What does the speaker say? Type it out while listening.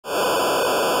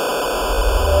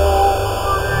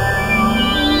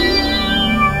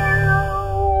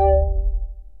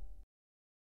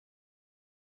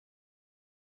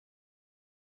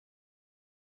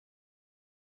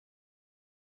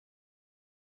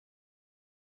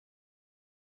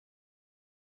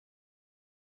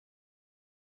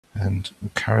and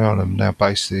we'll carry on. And now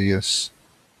basically, as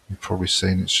you've probably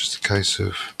seen, it's just a case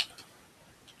of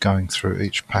going through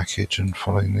each package and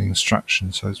following the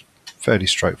instructions, so it's fairly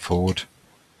straightforward.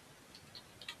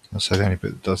 I'll say the only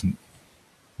bit that doesn't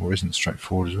or isn't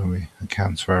straightforward is when we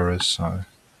encounter errors, so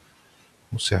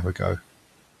we'll see how we go.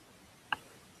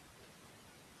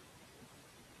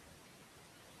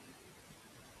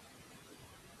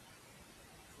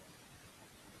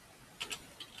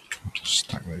 I'll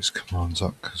stack these commands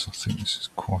up because I think this is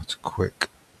quite a quick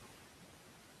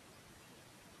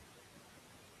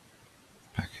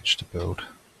package to build.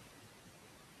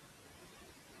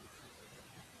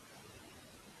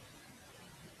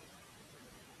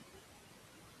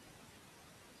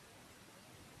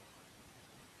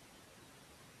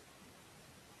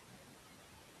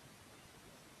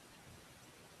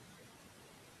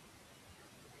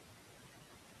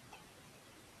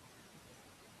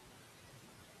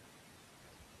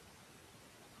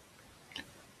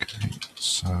 Okay,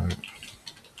 so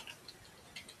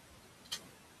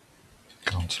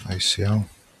go on to ACL.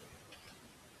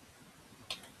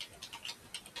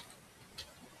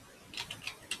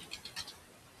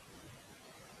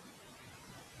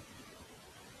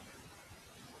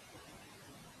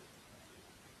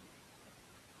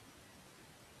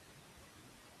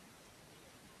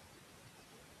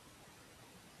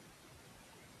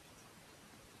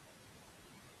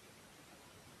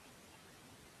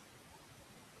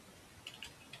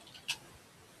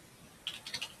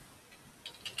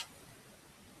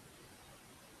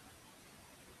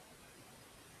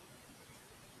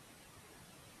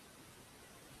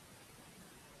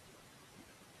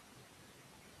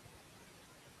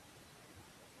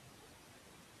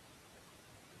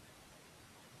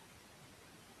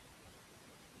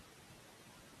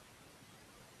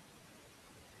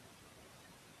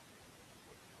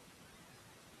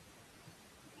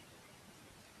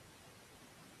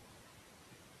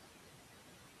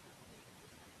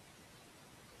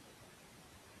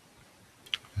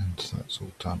 And that's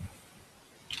all done.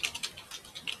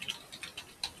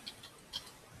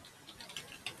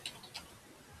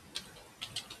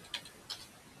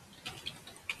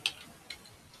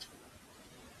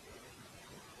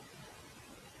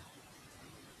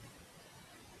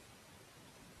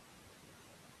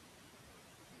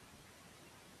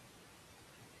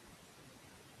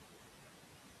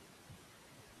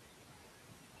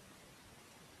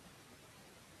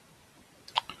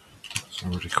 It's a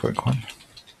really quick one.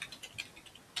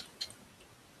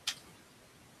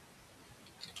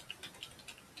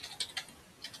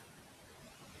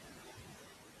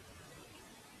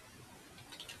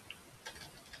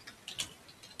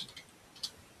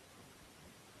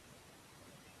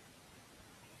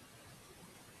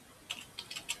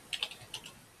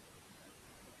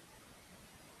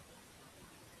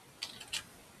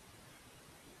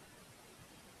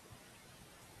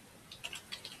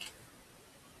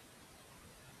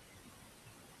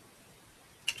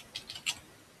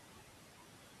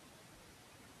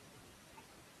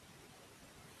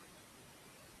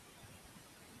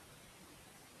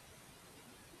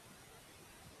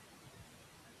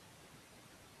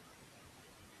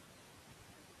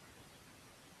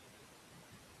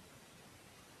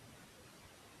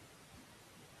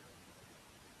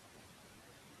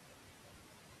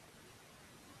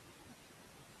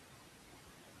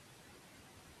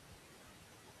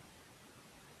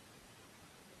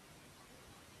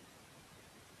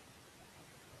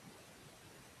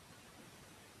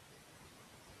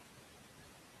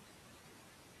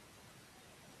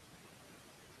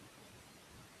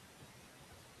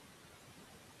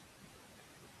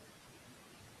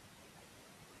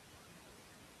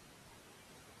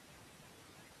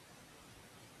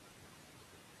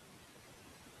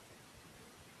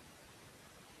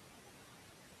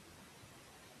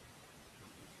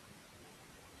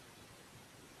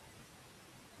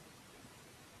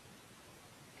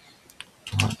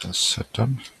 Right, that's set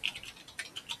done.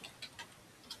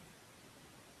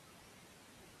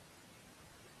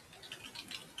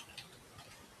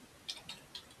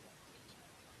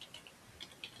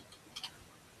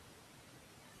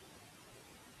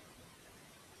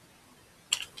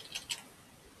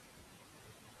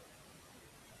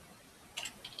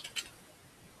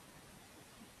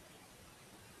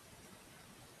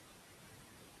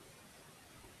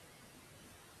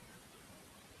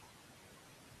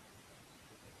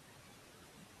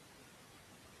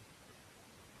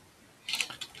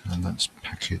 And that's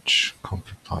package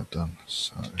config pipe done.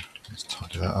 So let's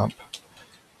tidy that up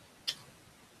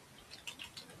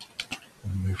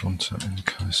and move on to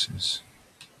encases.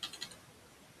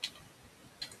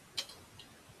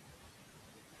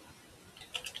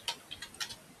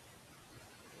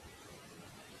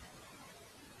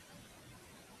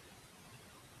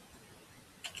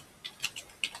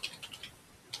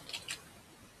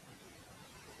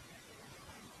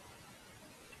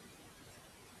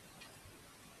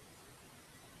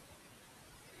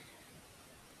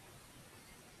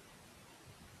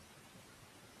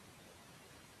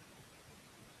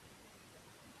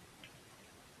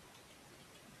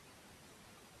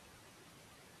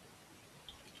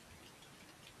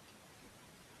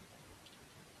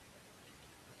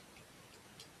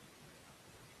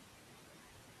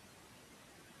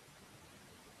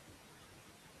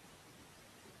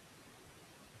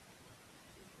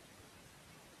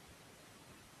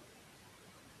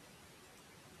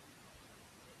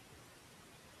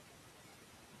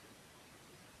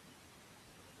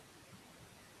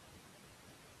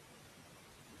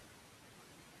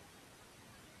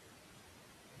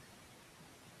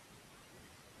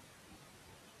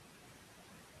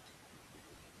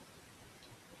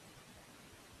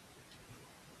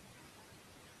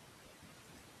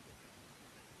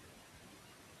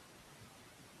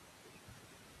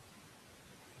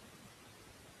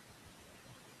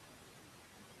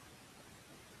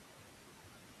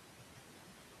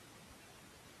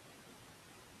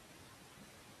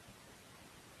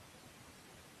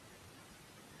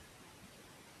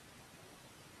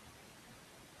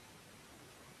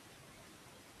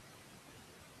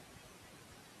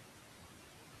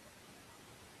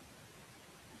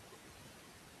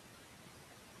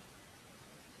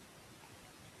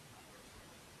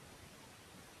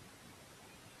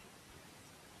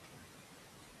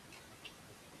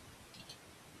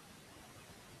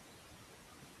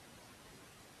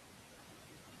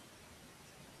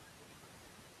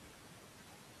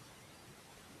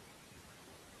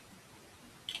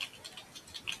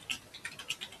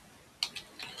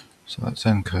 So that's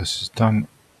end cursor's done.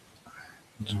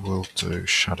 We'll do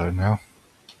shadow now.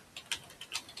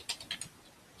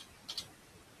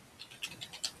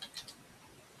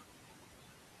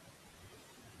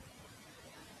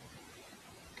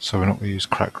 So we're not going to use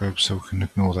crack group, so we can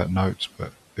ignore that note,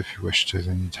 but if you wish to,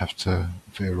 then you'd have to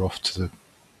veer off to the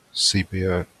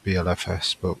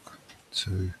CLFS book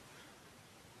to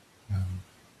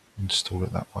install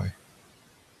it that way.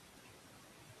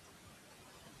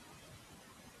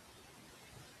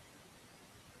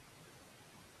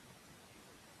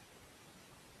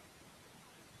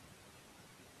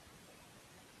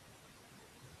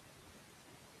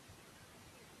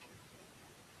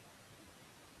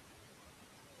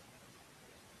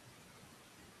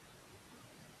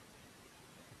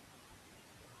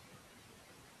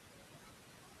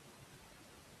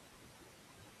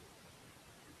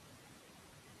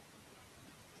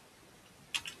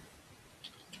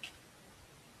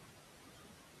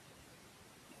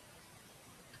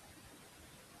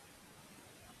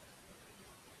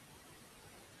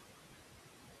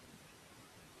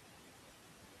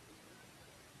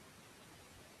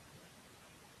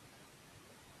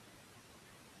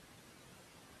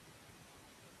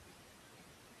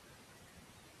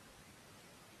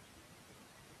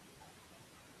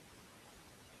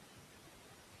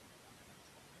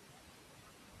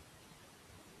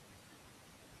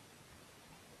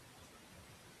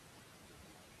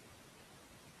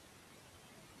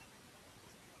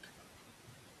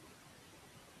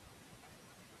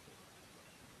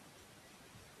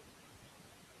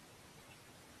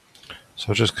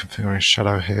 So just configuring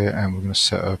shadow here, and we're going to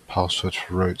set a password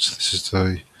for roots. This is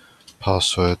the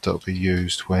password that will be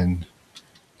used when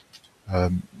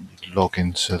you log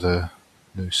into the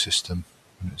new system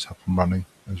when it's up and running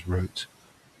as root.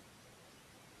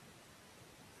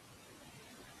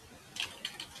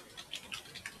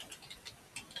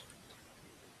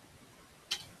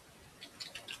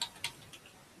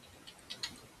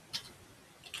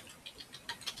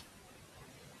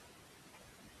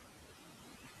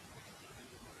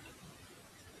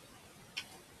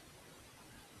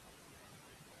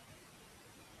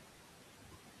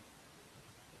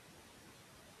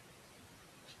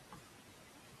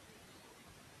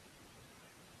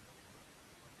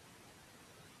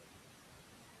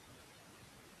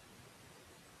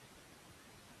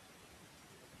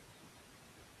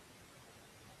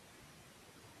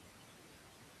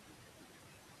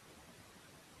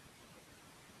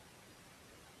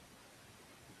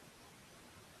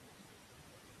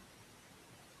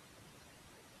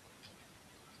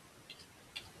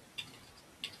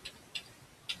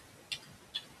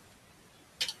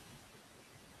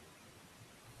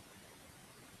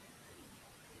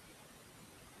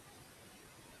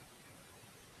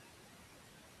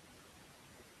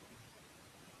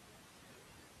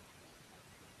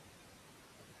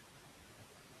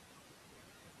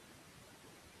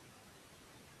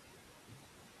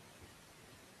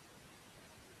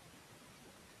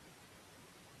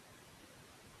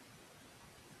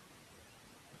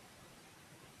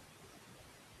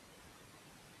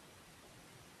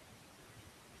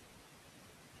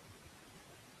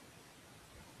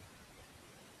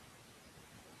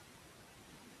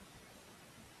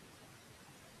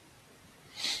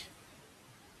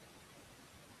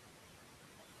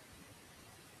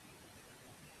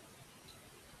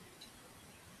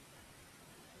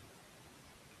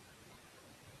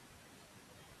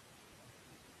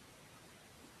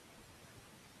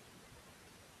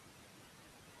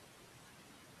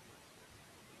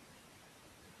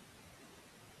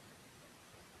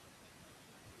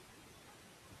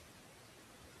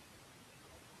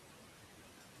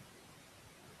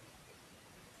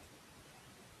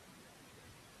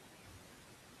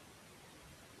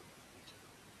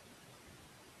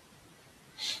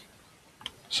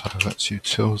 So that's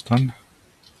utils done.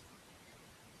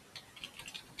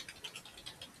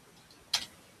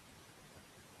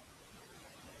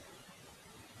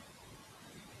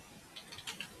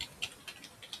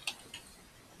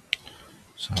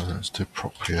 So let's do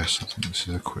prop PS. I think this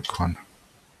is a quick one.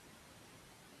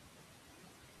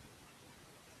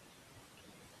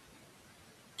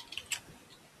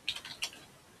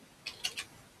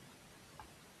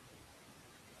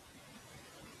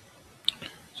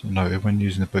 So noted when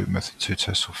using the boot method, 2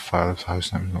 tests will fail if the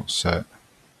hostname is not set.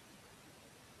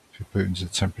 If you boot into the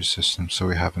temporary system, so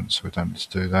we haven't, so we don't need to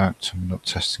do that. And we're not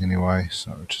testing anyway,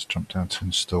 so we'll just jump down to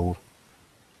install.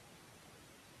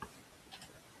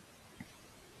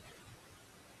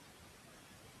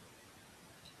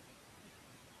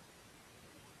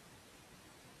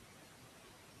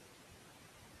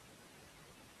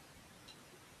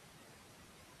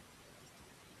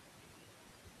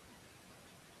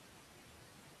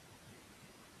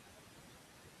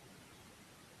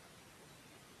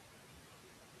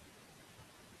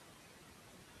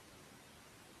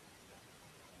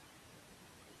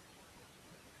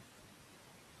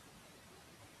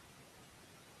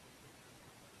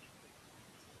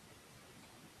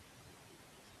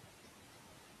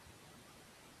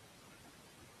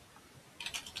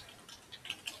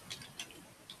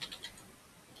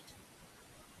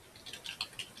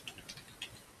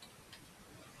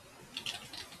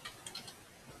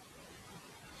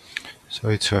 So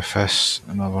CLFS,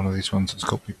 another one of these ones that's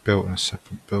got to be built in a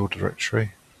separate build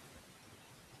directory.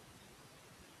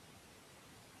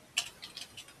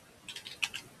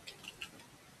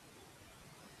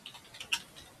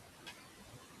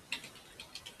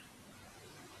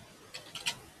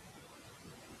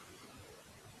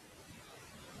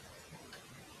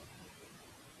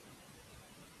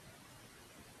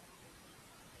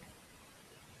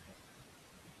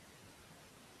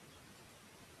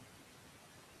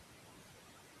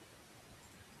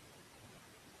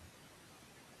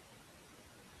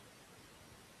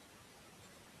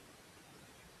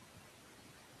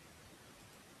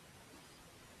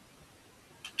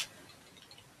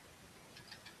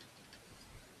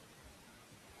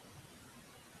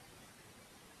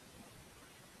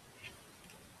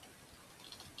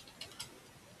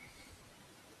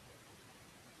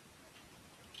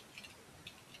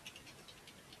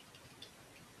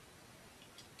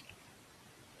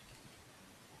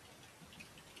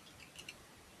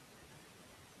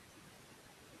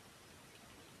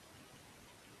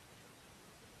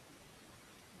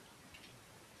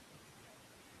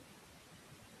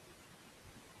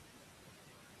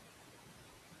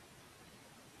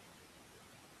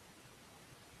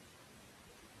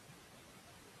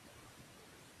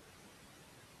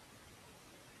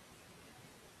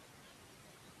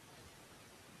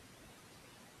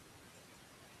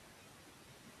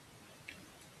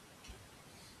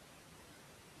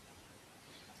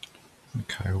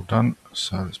 Okay, all done.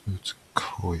 So let's move to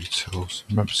core utils.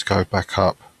 Remember to go back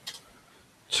up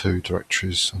 2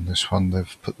 directories on this one.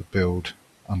 They've put the build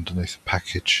underneath the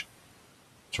package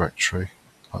directory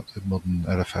like the modern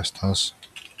LFS does.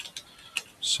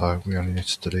 So we only need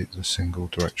to delete the single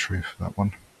directory for that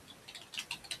one.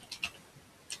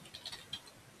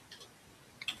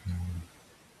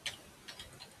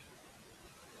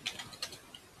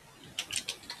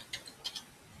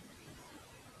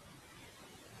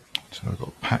 So I've got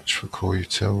a patch for core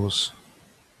utils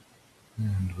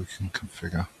and we can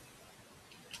configure.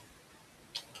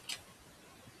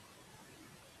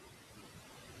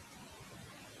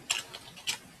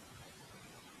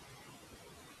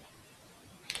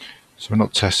 So we're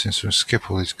not testing, so we'll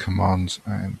skip all these commands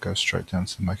and go straight down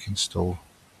to the make install.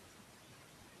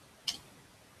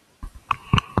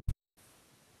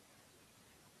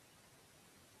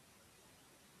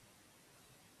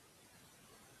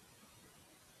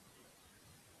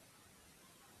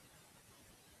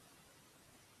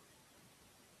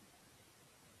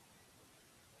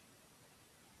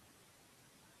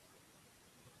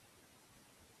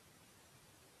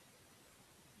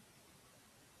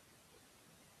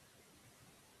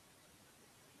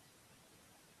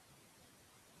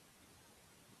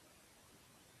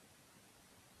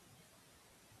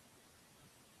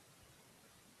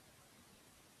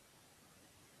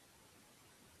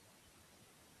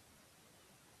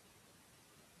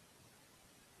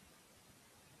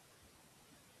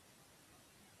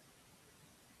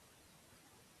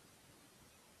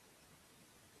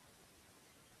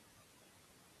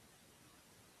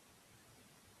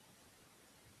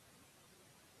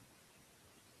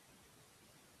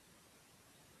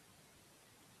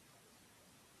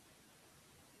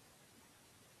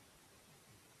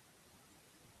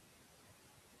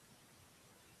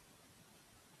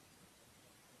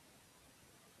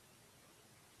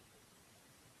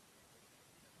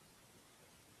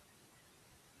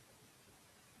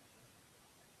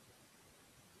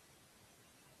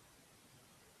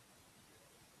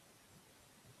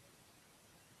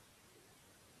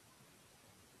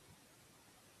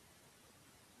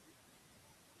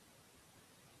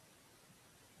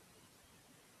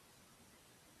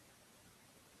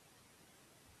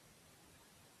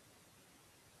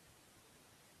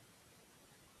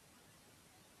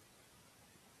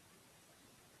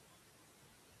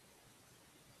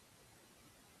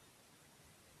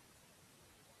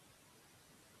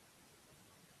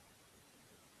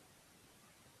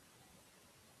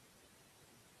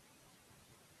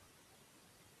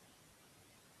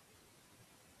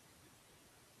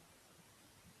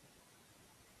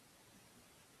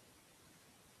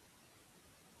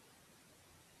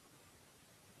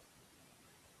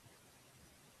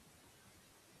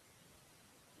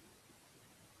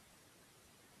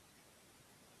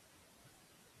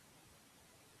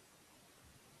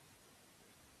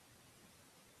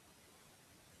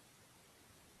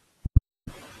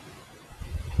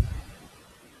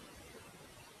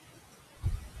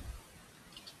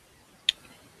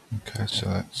 Okay, so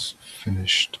that's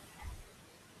finished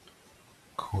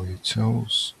core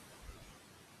utils.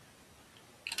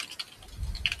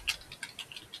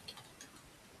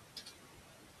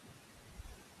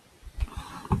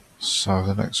 So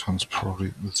the next one's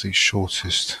probably the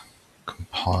shortest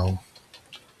compile.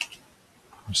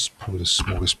 It's probably the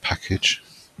smallest package.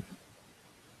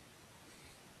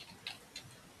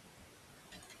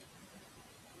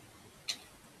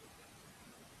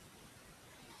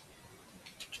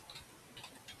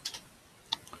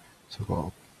 So I've got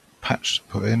a patch to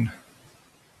put in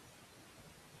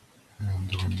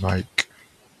and a remake.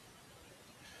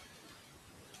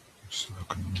 So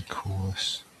I can recall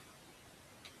this.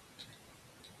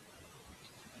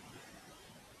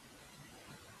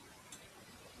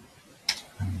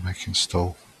 And make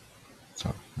install.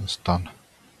 So that's done.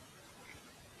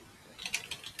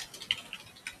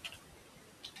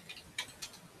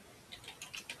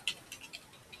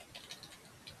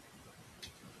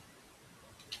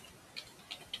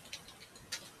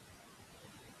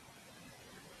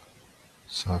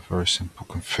 So very simple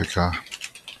configure,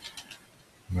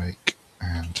 make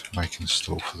and make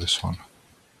install for this one.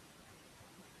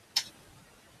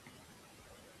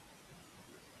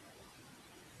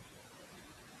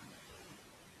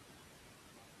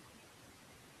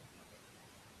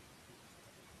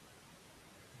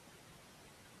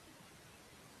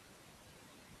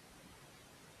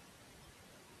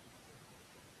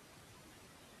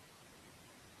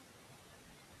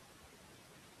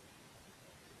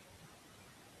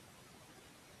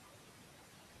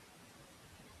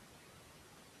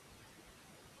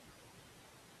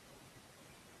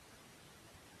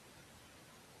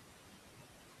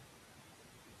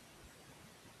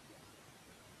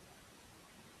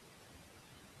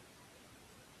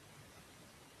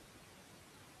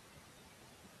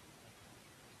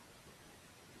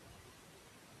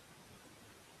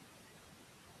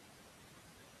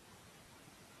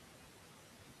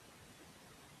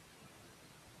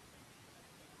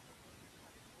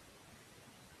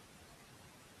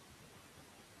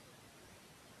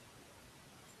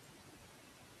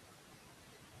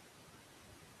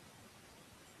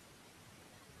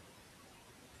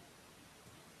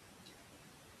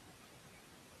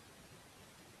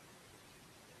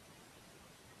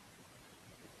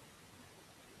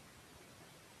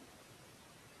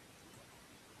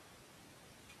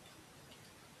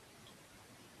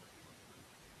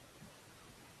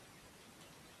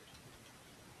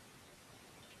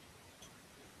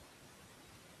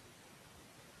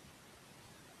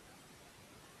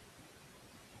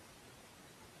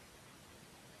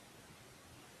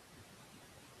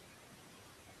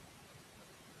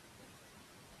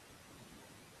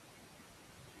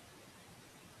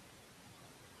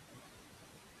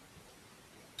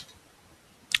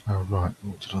 Oh right,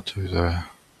 what did I do there?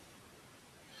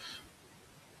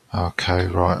 Okay,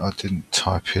 right, I didn't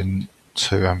type in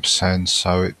 2 ampersand,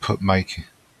 so it put make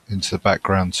into the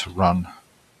background to run.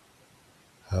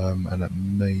 And it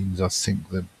means I think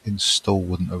the install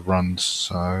wouldn't have run,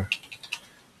 so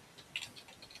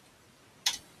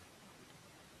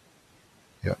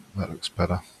yeah, that looks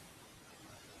better.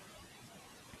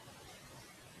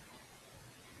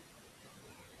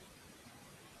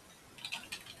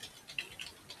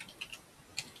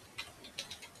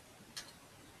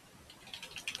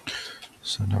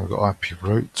 So now we've got IP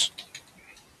root.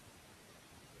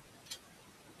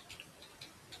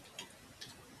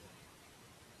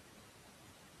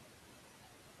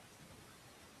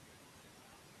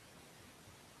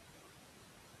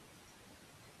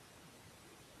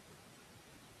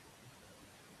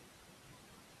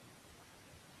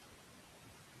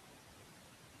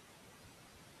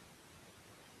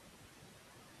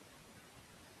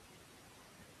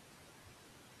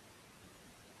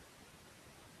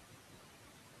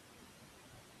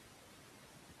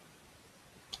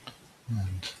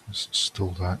 And let's install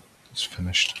that. It's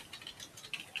finished.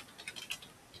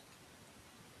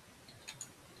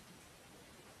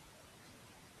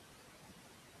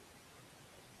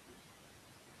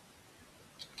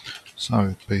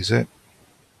 So BZ.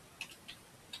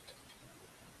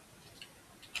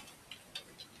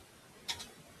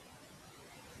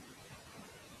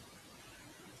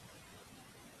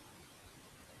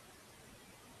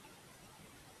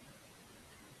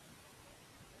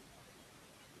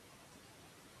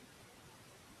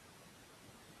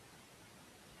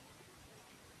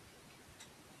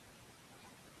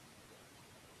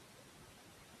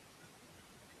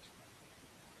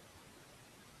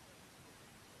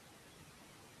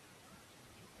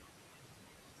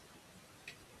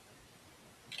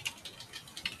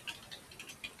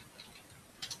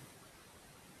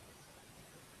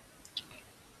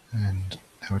 And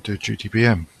now we do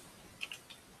GDBM.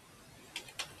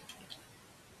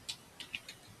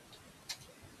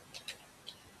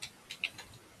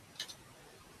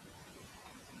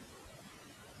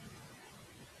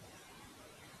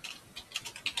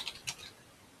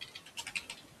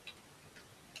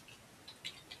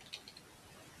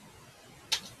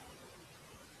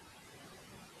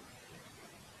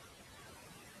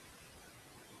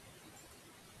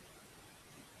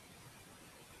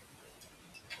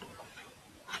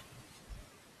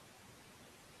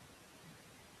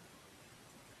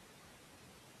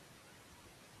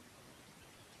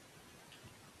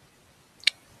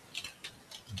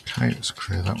 Okay, let's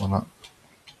clear that one up.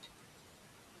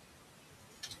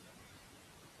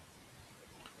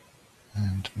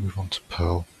 And move on to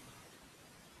Perl.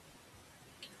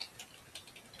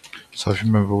 So if you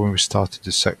remember when we started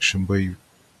this section, we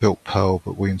built Perl,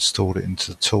 but we installed it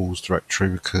into the tools directory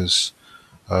because,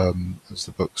 as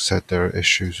the book said, there are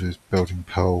issues with building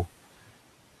Perl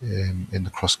in the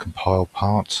cross-compile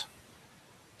part.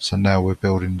 So now we're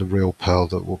building the real Perl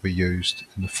that will be used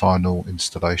in the final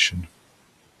installation.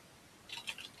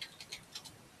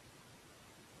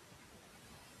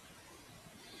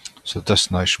 So the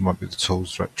destination won't be the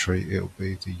tools directory, it'll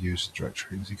be the user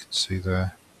directory, as you can see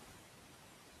there.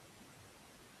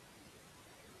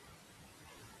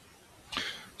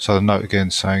 So the note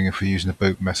again saying if we're using the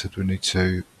boot method, we need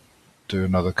to do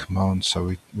another command, so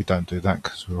we don't do that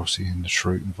because we're obviously in the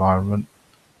root environment.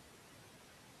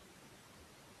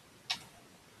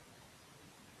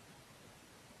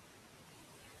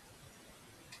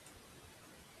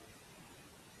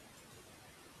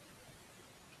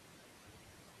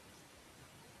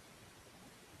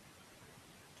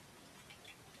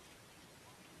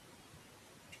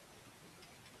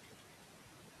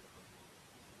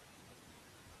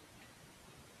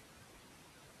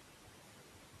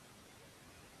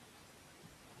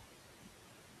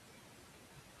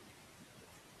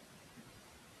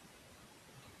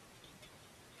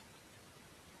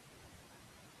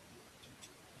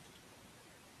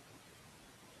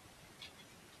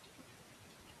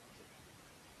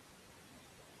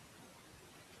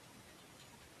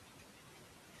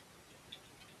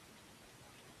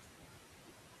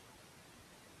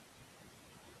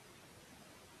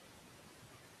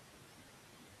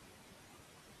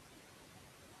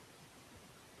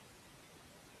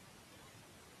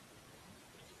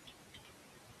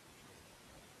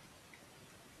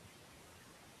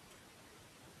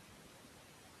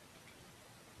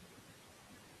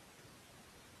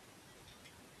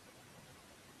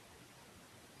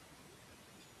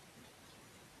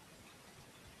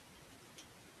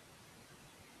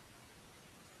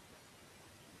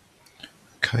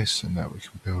 Okay, so now we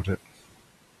can build it.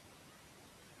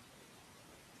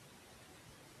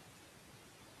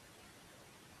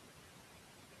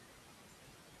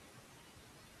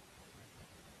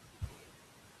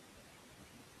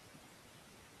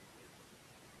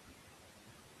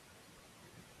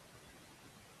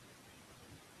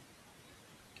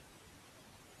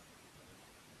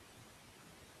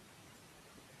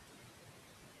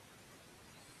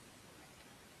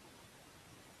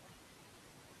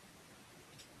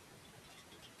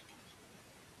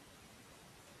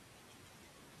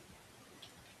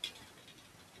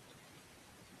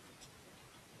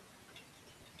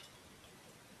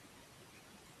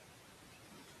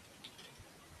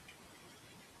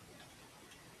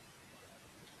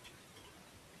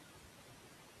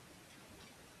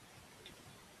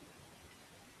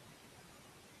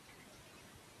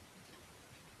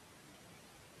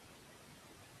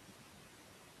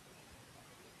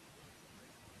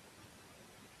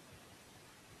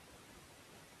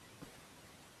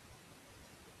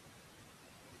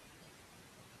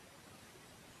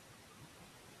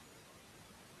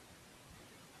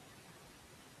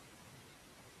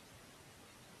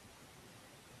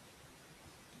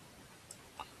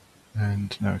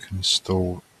 And now we can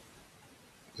install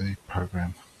the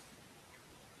program.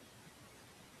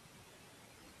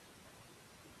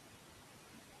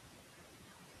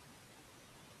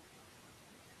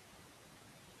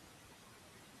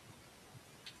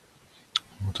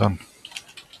 Well done.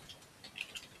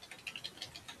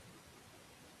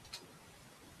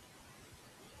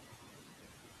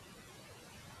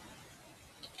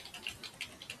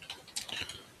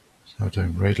 So we're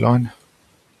doing read line.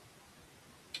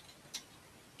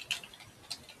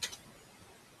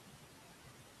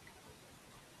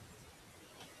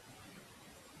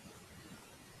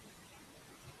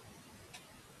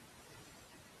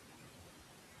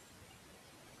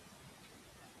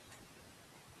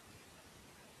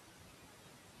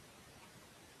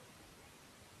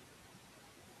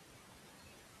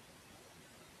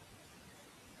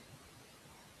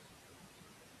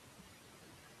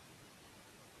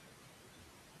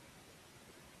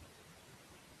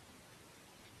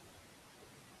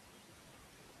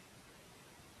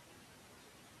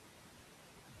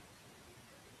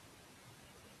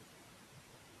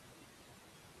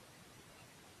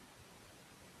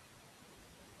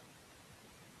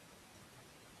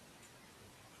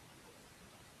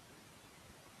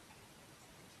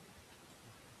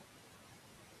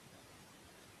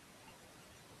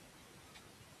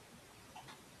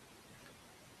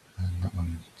 And that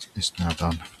one is now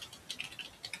done.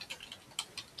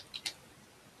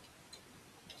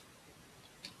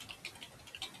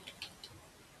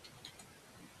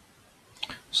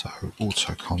 So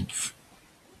autoconf.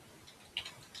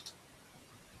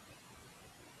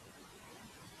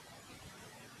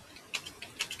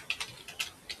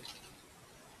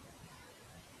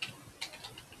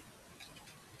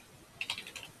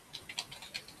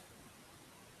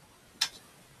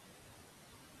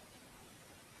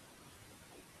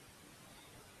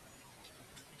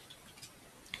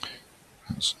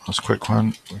 That's a nice quick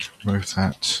one. We can remove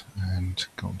that and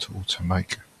go on to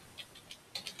automake.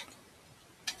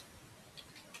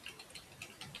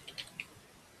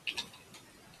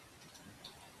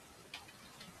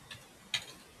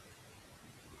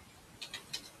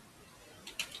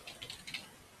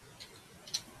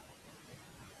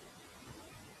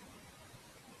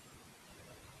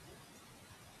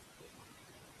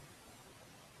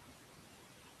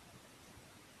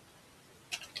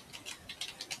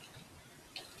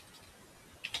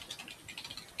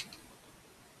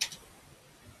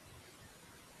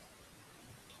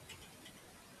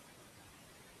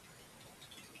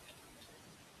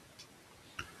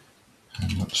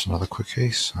 And that's another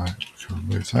quickie, so we can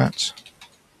remove that.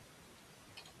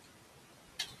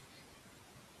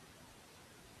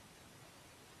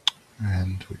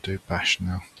 And we do bash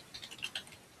now.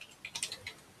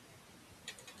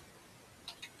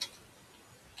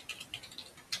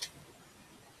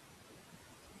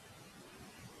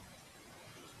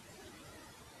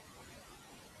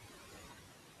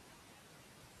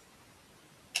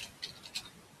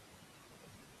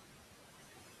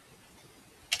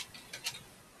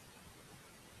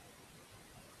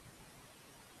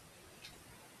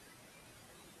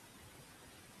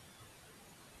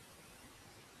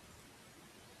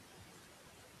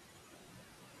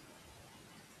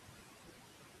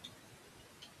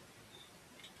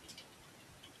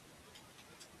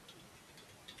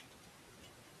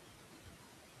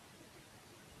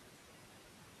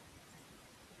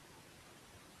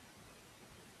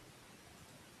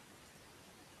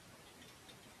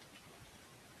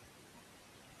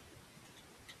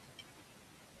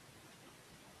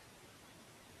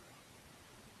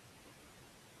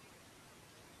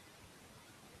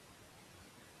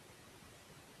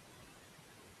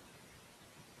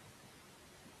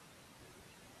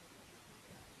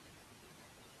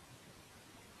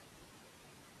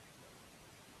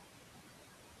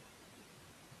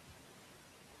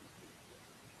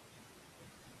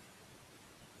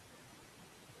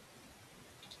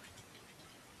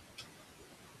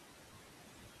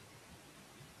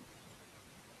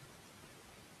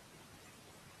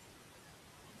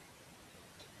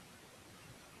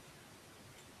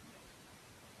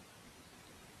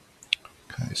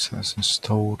 Okay, so that's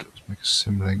installed. Let's make a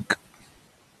symlink.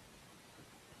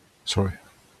 Sorry,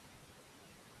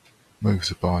 move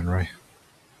the binary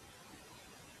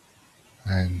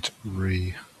and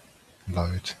reload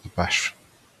the bash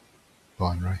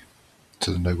binary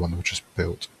to the new one we just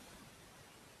built.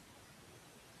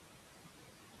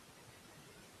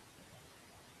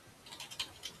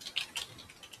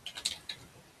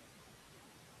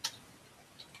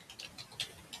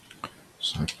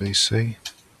 So BC.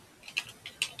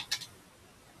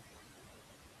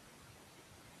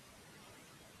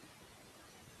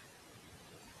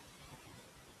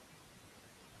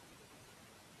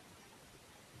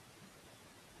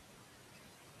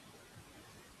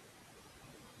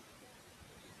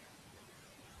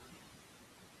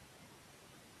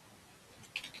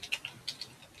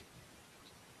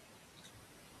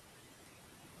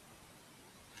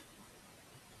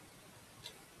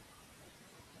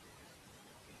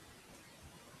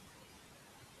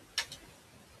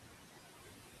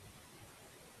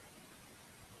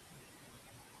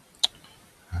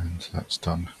 And that's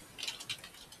done.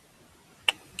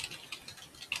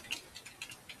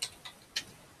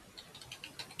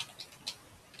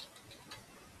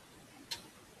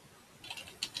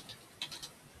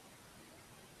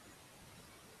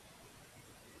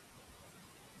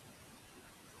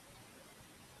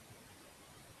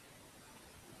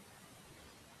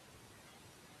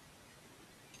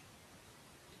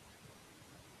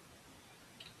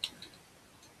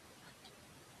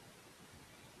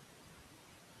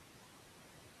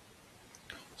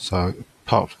 So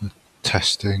apart from the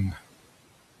testing,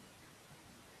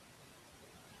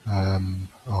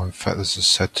 oh, in fact there's a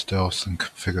set to do and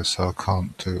configure, so I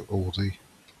can't do all the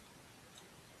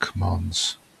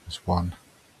commands as one.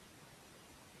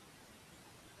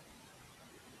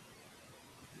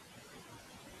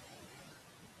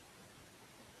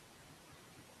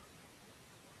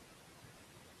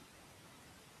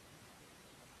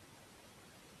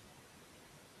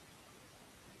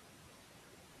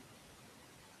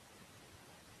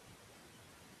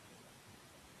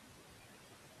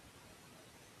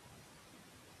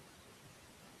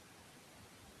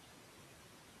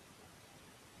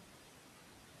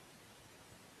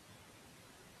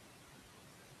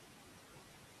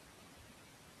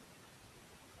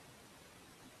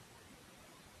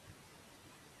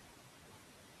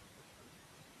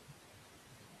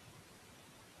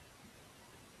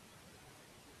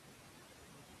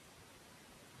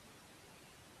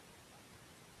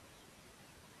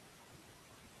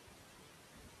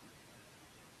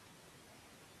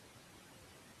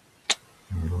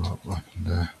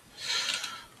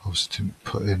 obviously didn't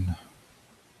put in,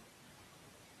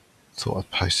 thought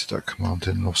I'd pasted that command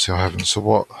in, and obviously I haven't. So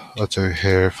what I do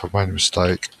here, if I've made a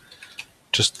mistake,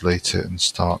 just delete it and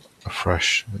start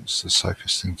afresh. It's the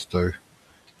safest thing to do.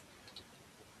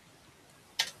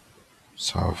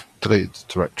 So I've deleted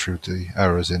the directory with the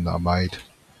errors in that I made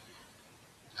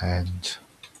and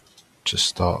just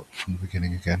start from the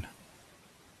beginning again.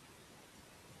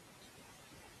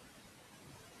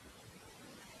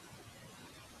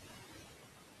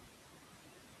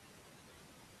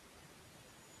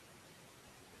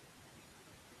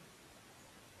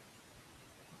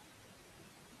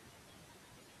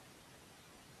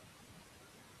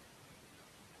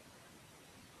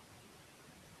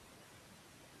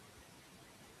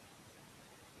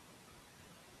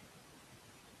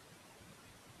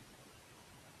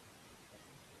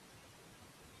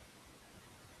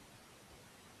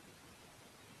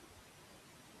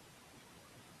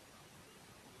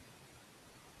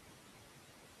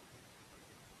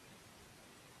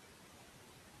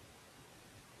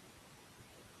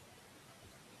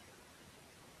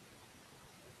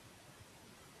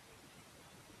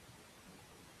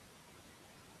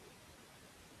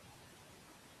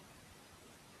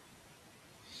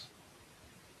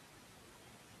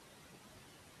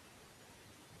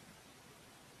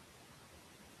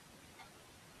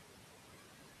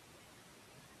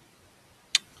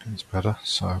 It's better,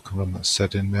 so I can run that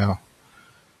setting now.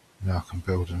 Now I can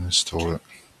build and install it.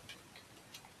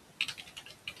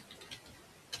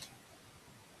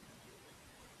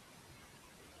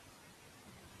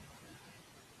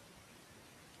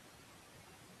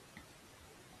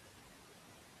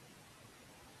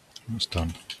 That's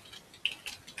done.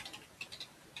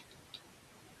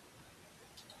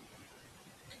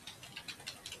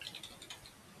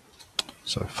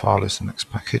 So file is the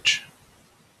next package.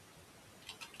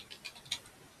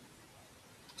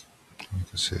 You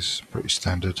can see it's pretty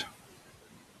standard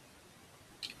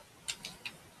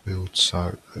build,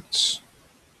 so let's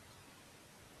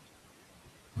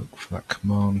look for that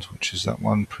command, which is that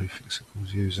one, prefix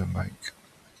equals user make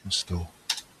install.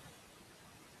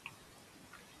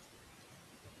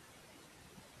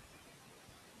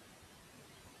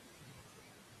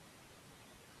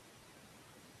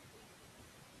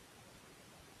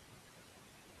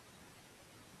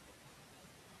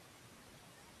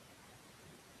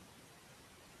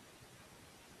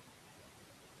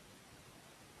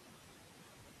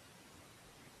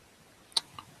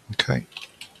 Okay.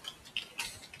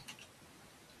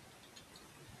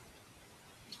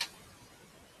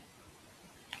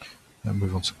 Then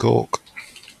move on to Gawk.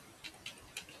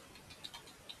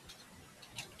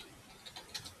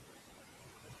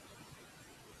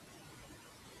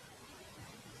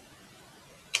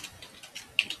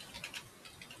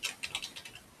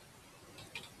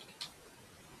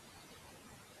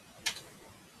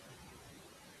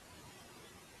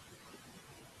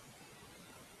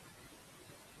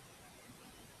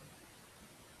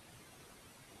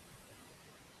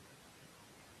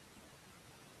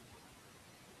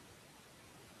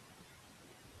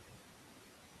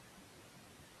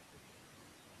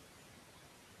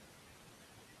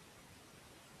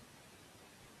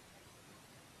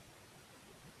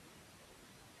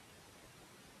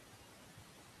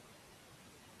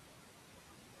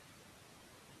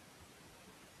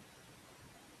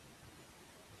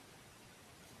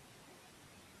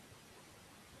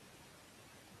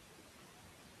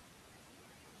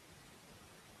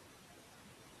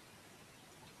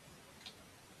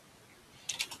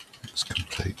 It's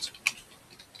complete.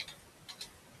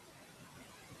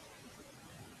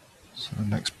 So the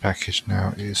next package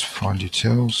now is find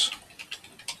utils.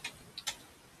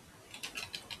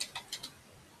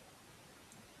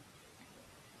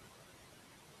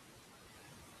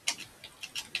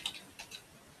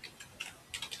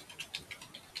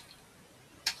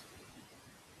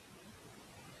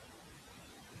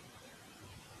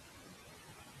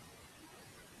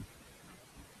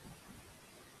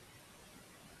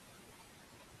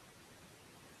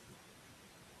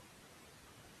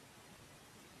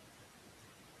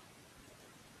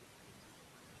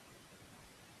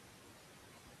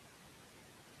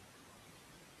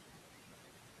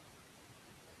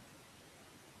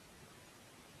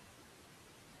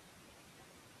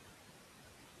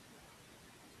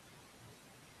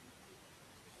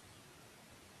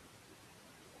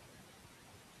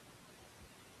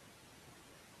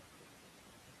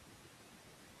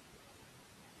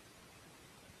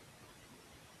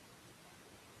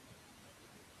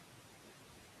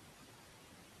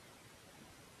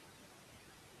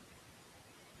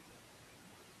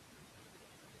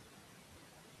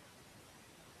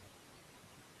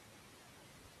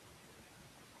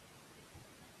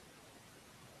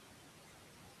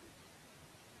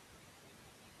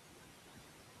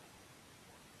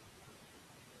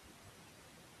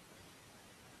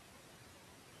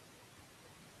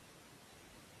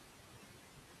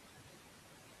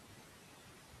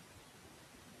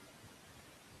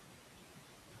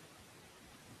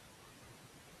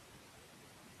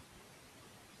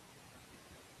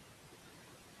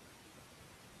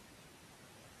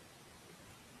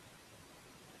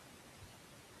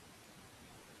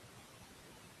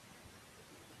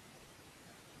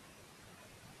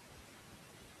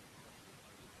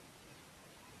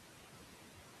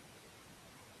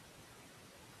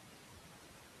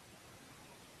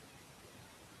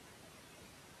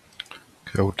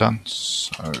 Okay, all done.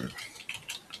 So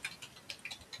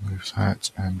move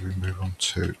that and we move on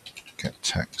to get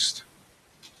text.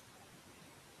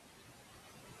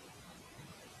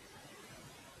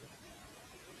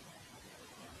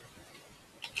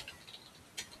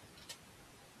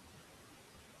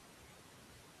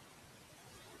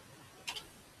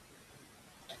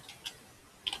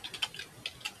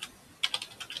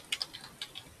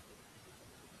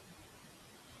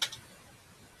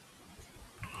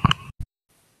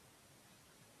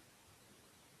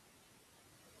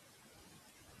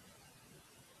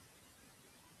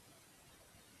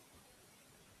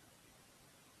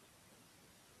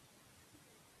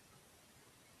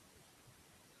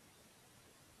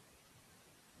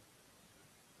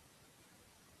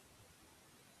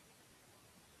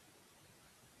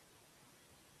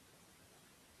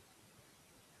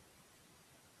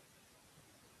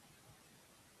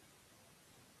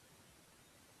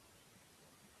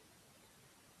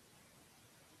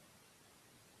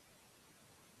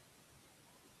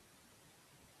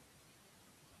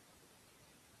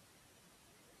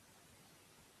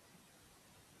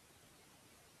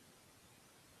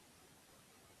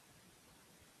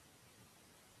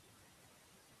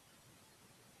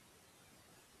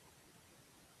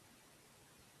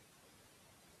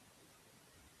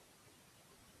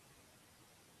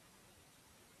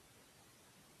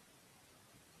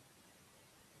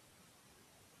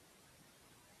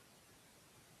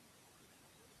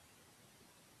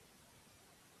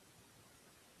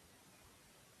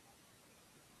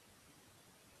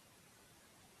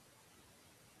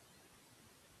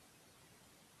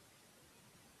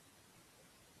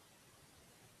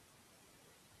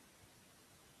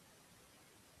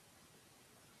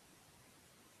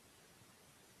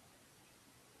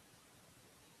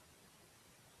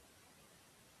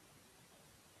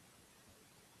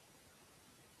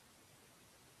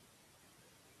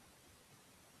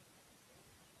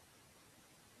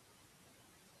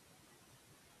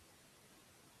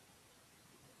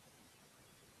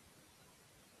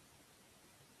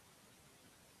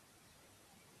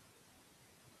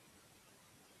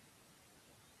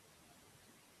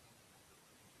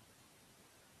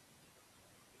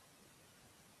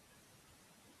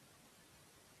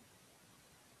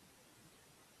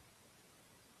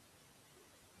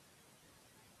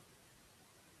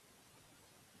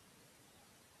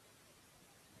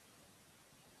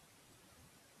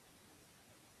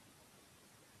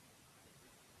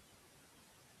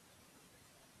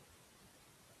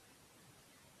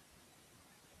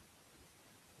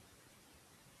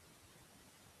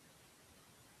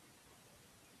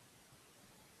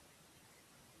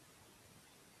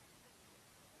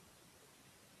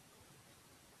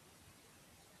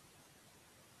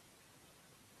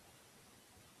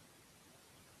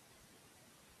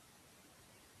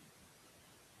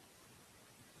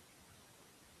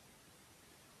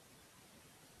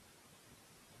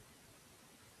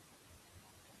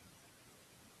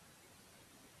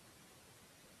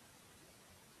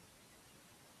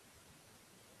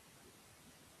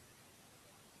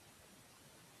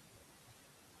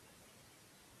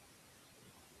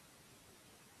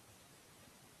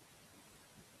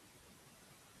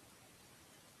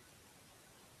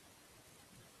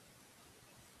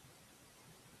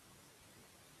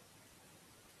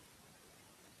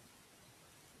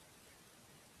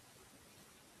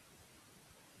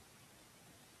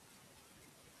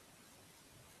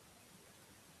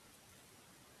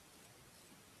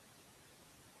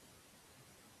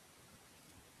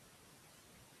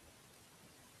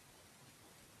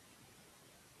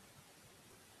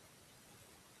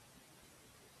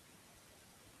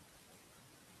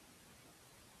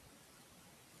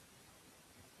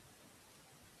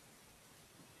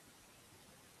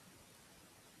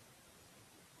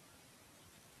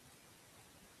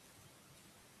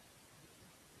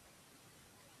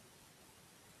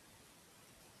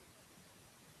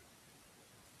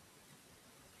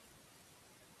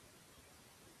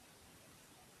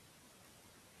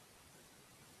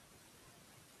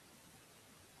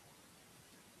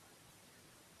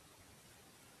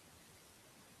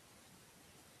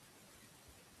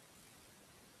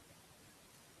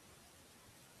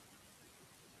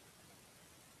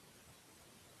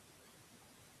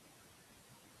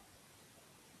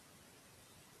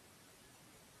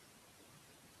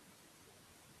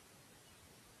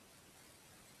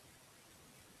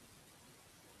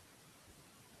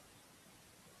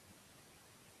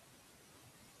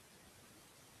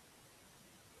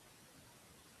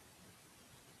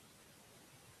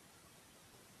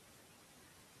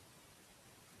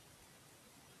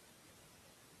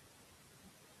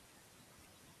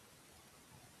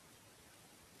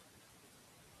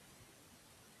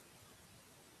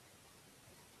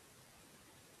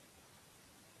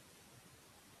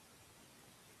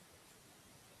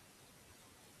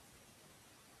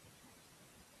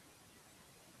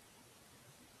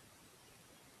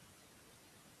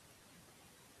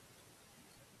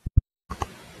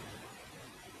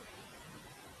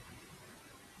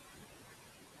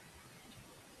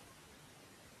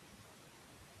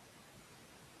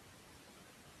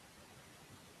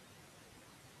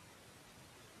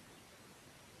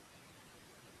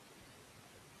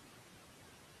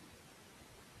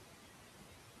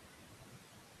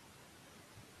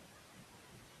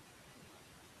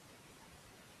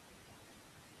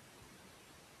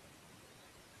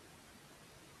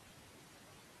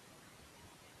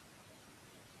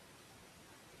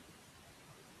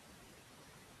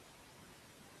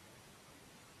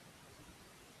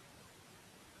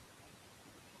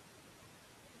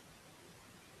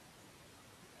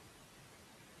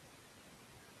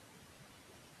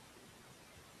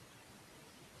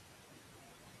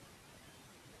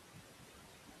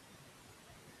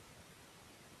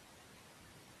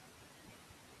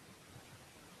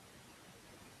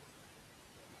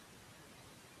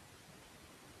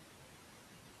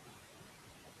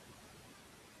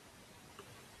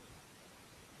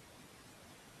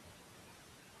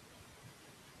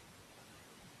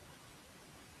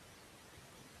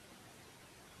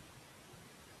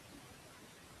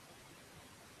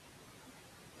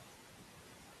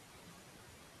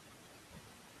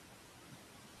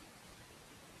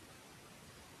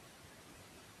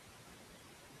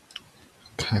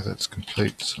 Okay, that's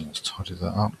complete, so let's tidy that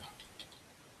up.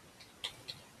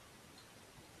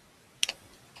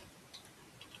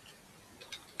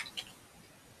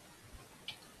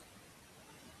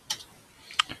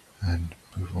 And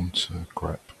move on to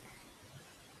grep.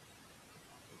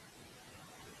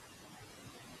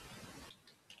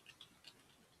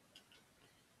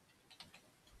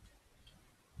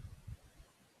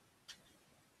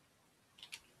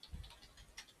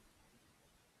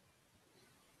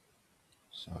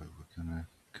 So we're going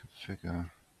to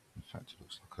configure, in fact it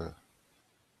looks like a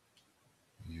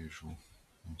usual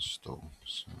install,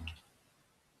 so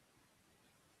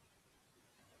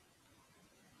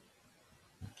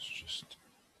let's just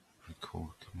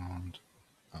record command.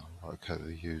 Oh, okay,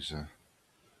 the user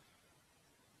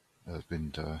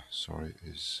binder, sorry,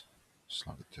 is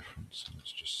slightly different, so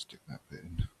let's just stick that bit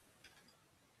in.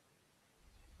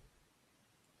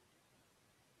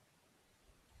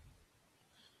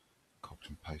 Copy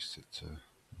and paste it to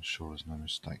ensure there's no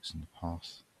mistakes in the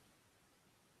path.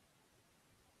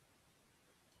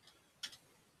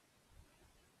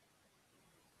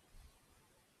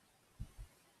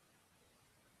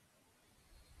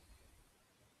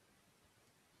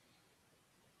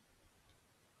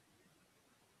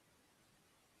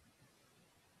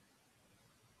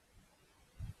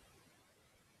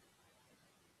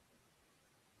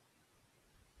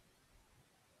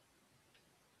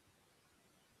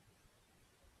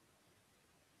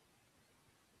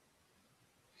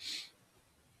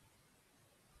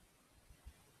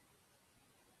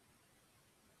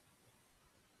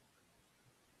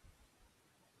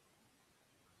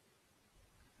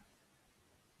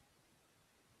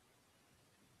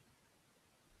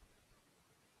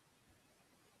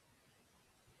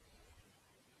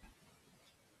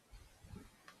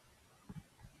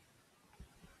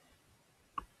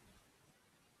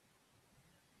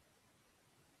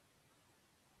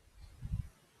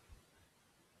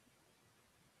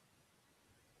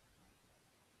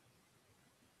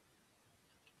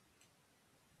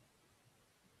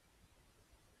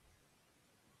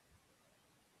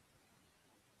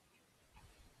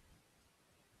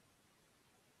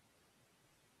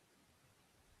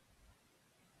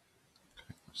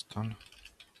 That's done.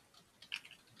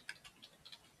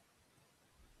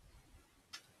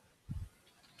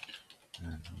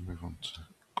 And we'll move on to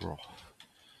Groff.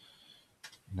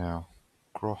 Now,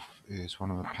 Groff is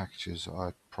one of the packages I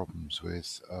had problems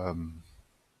with.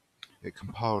 It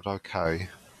compiled okay,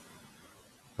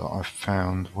 but I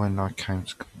found when I came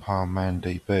to compile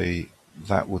ManDB,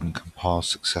 that wouldn't compile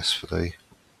successfully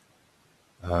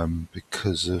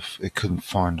because of it couldn't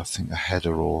find, I think, a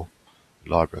header or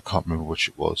library, I can't remember which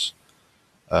it was,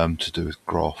 to do with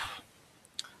Groff.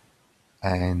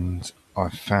 And I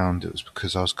found it was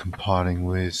because I was compiling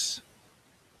with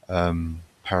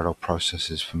parallel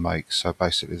processes for make. So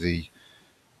basically the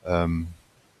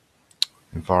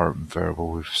environment variable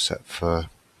we've set for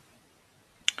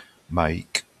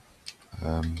make,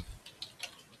 that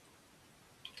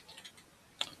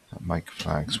make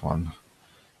flags one,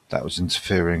 that was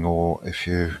interfering, or if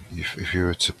you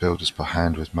were to build this by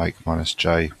hand with make minus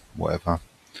j whatever,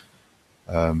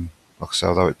 like I say,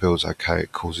 although it builds okay,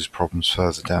 it causes problems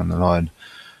further down the line.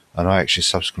 And I actually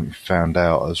subsequently found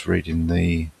out, I was reading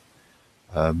the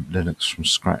Linux from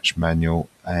scratch manual,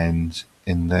 and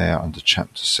in there under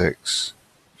chapter 6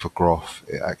 for Groff,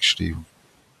 it actually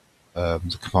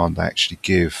the command they actually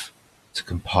give to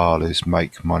compile is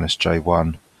make minus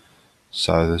j1.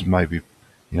 So there's maybe,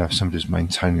 if somebody's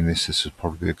maintaining this would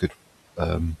probably be a good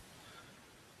kind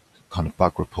of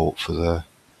bug report for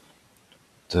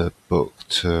the book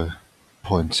to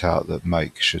point out that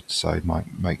make should say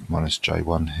make minus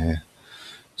j1 here.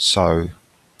 So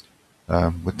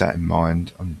with that in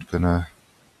mind, I'm gonna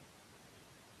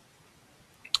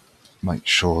make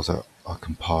sure that I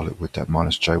compile it with that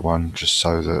minus j1, just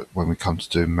so that when we come to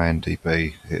do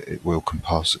ManDB, it will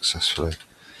compile successfully.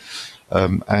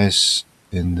 As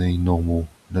in the normal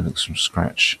Linux from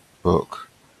scratch book,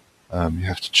 you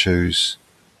have to choose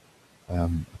a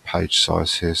page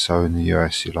size here. So in the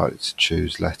US, you're likely to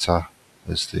choose letter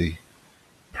as the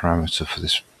parameter for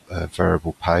this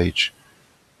variable page.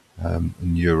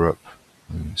 In Europe,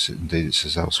 and indeed it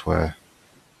says elsewhere,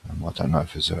 I don't know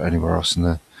if there's anywhere else in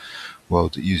the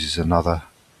world that uses another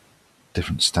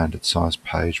different standard size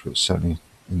page, but certainly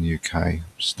in the UK,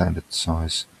 standard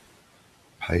size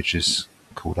page is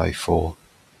called A4.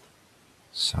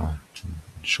 So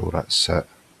ensure that's set.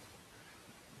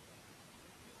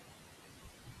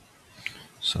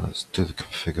 So let's do the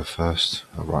configure first.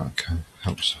 Oh, right, okay.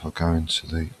 Helps if I go into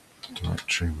the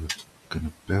directory we're going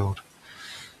to build.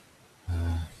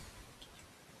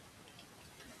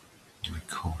 Let me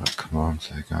call that command.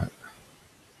 There you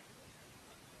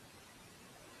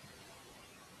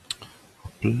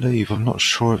go. I'm not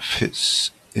sure it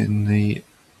fits in the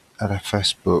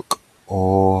LFS book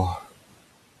or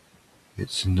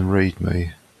it's in the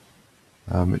README.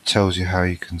 It tells you how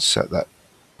you can set that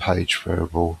page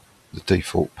variable, the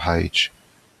default page,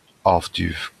 after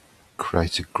you've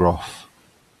created graph.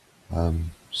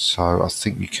 So I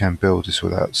think you can build this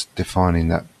without defining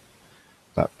that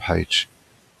page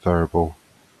variable.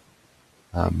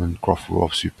 And graph will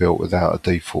obviously be built without a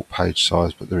default page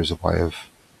size, but there is a way of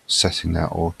setting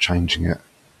that or changing it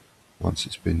once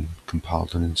it's been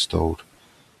compiled and installed.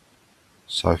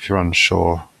 So if you're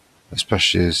unsure,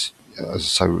 especially as I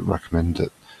say, I recommend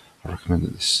that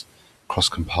this cross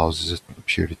compiles as a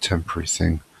purely temporary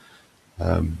thing.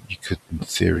 You could, in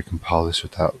theory, compile this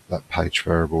without that page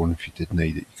variable, and if you did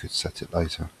need it, you could set it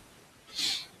later.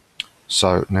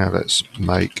 So now let's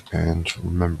make, and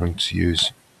remembering to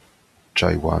use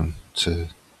J1 to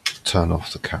turn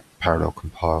off the parallel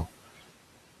compile.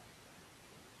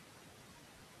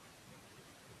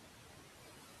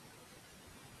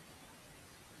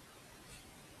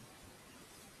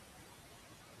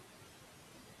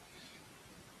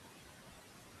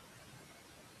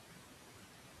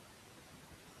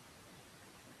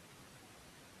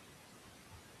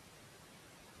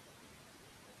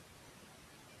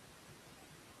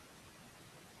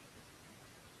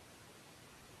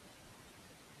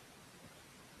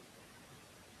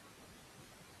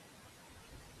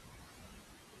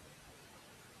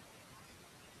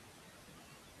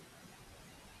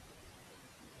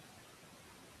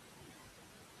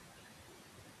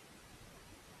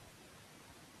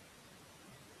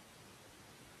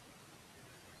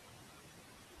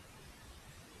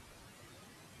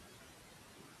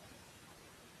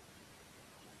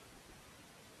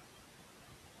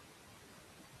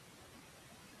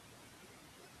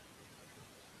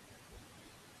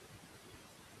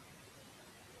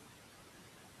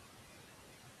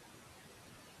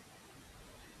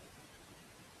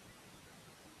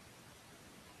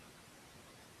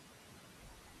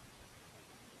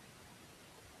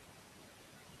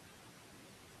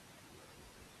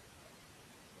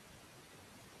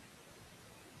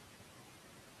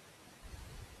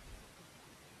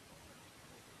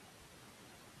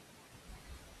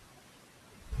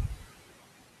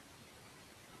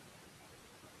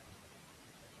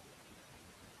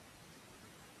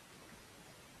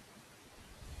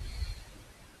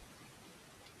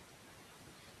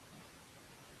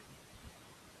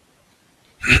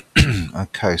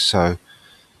 Okay, so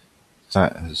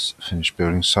that has finished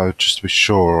building. So just to be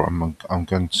sure, I'm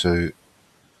going to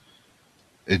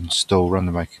run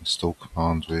the make install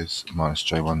command with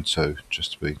 -J12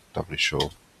 just to be doubly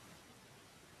sure.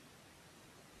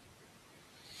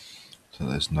 So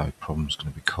there's no problems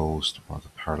going to be caused by the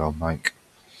parallel make.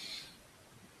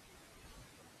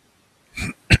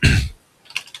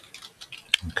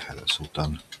 Okay, that's all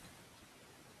done.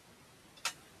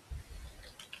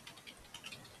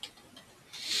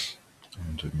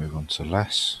 And we move on to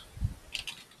less.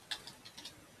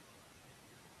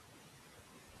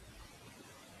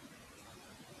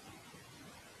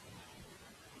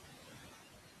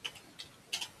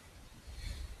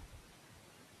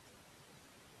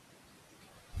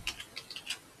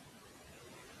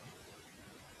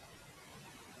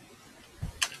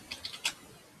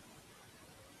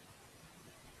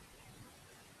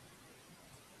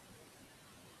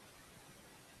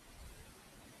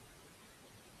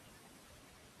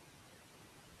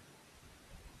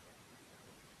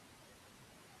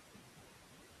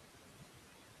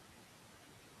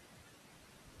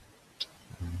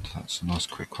 And that's a nice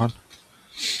quick one.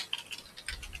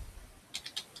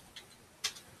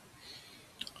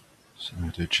 So we'll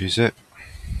do gzip.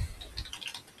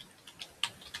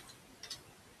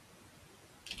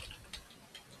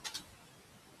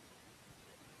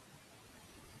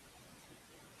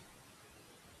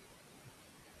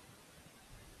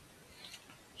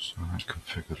 So that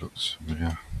configure looks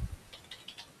familiar.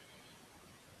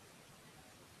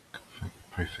 Configure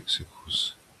prefix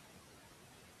equals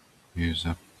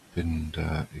user bind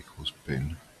equals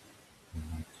bin.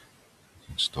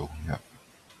 Install, yep,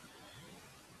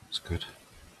 that's good.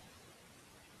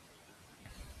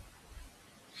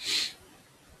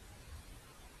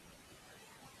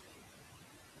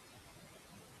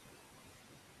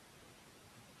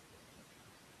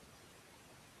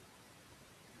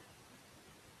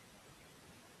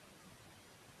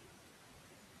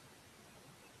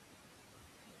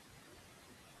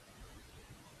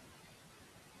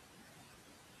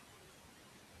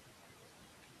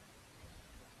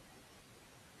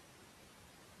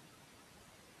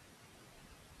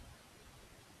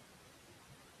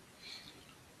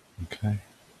 Okay.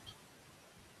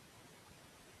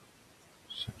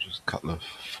 So just a couple of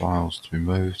files to be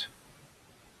moved,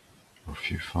 or a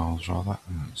few files rather,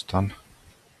 and it's done.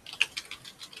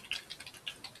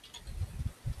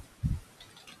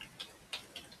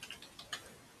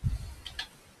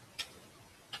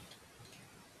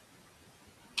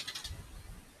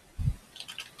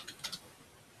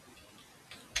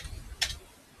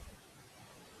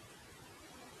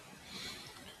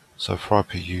 So for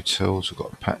IP utils, we've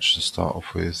got a patch to start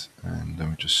off with, and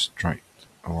then we just straight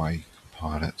away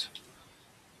compile it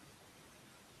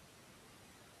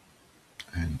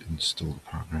and install the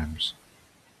programs.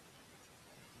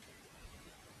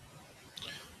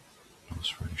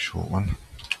 That's a really short one.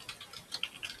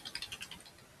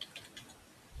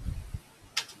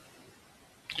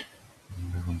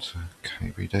 And move on to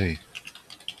KBD.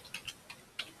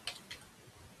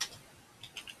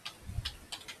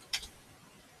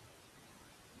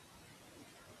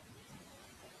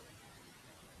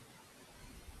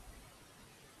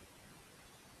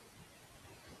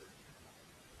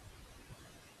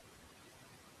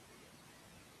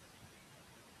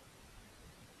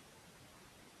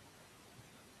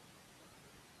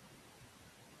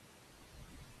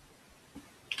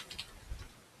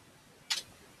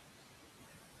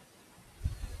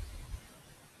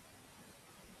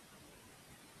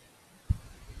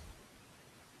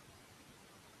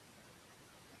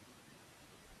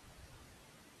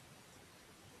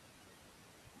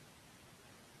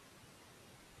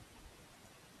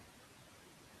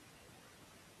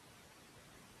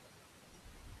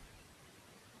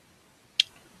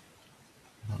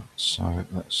 So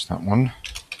that's that one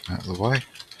out of the way.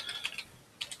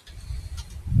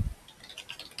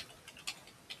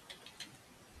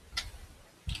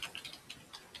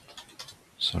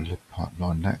 So lib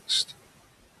pipeline next.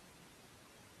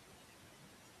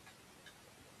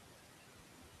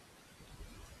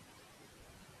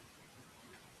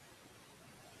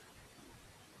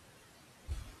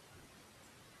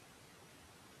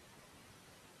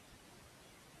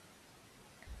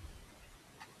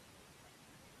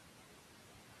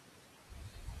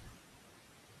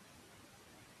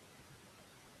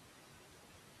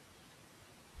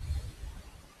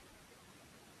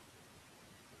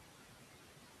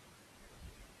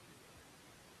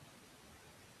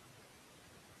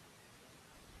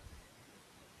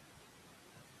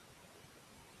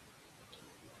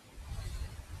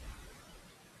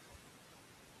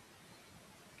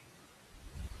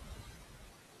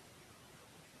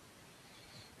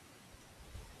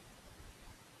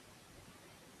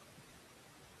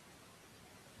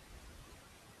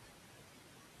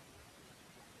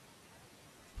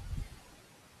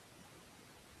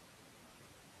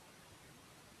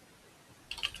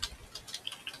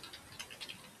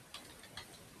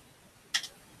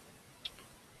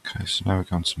 Okay, so now we're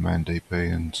going to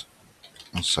ManDB, and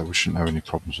so we shouldn't have any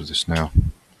problems with this now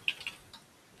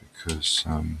because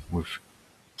we've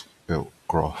built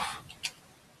graph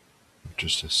with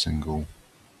just a single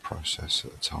process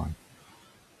at a time.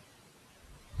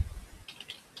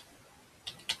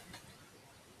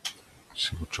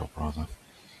 Single job rather.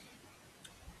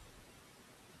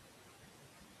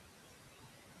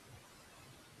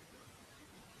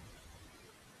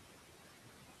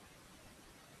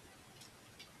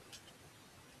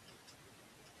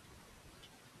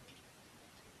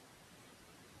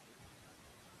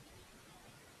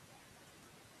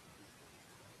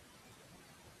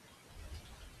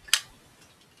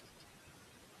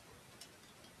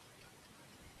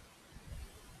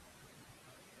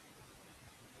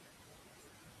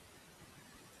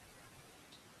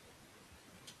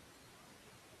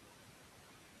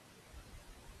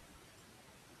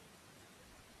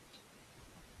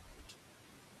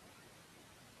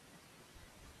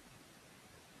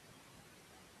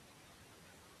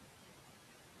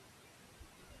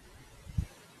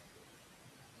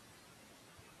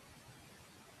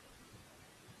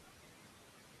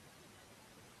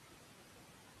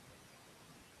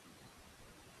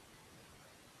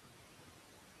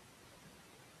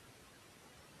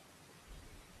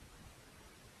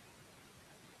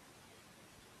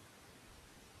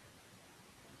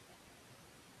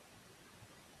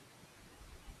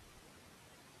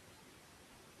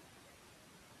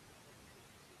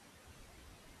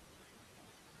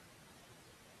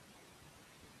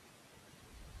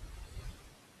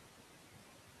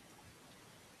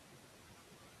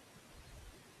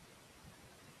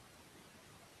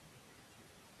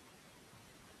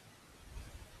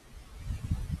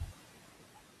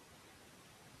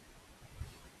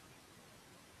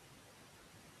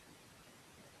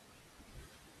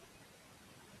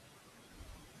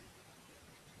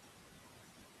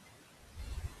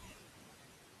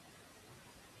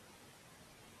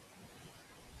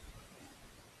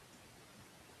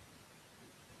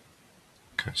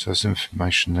 Okay, so there's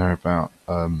information there about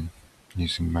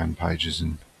using man pages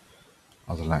in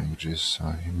other languages,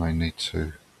 so you may need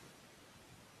to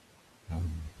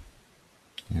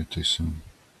do some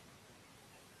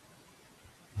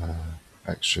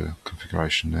extra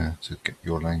configuration there to get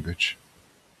your language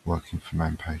working for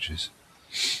man pages.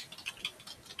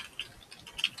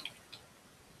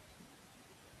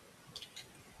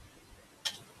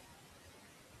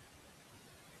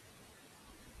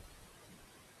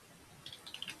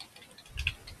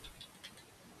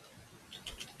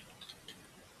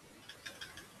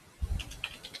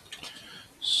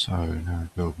 So now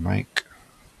build make.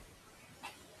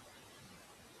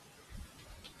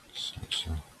 So it's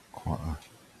quite a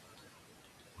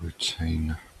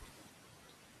routine.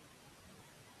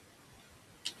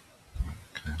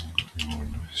 Okay, I've got any more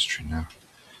in the history now.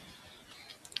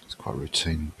 It's quite a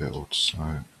routine build,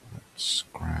 so let's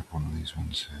grab one of these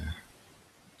ones here.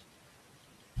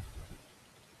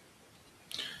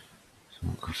 So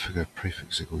we'll configure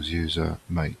prefix equals user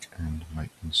make and make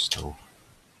install.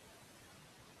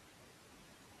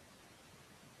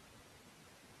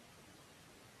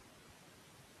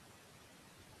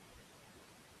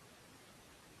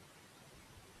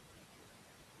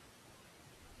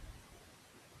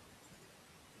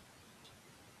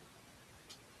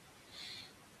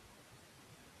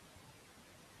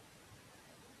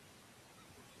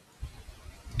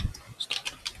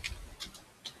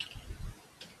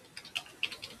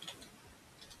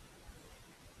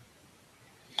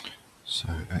 So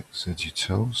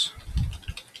xedutils.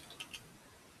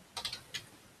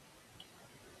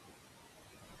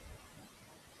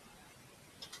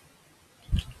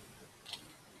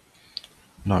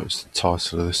 Notice the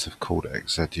title of this, they've called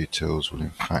xedutils. Well, in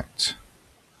fact,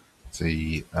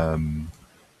 the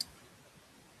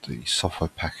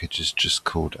software package is just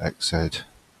called xed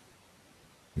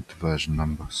with the version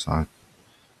number. So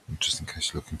just in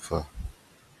case you're looking for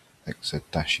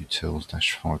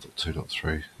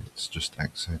xed-utils-5.2.3, it's just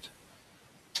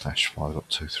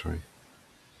xed-5.23.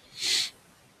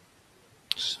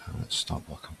 So let's start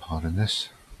by compiling this.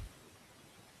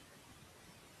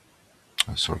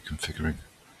 Configuring,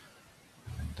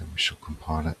 and then we shall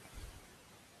compile it.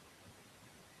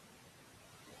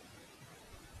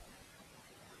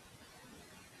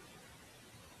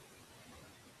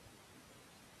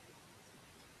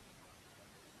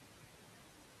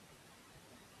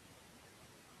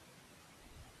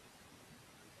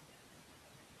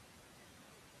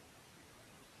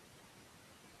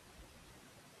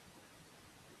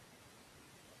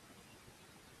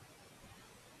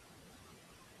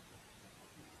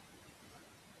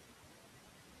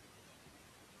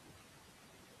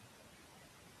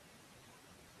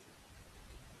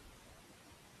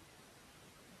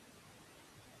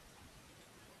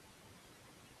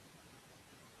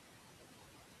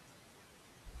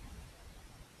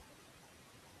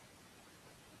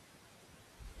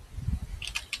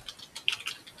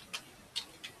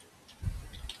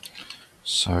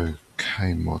 So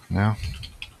kmod now.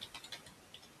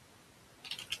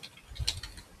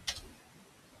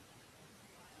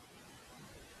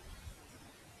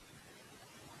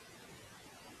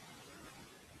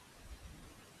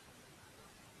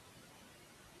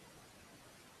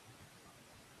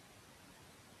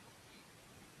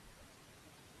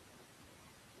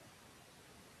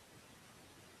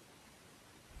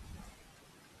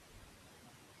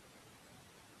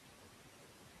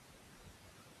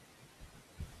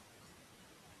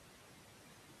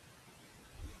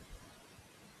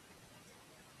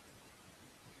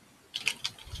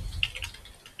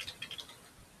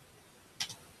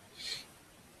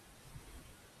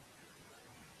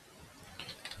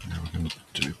 Now we're going to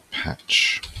do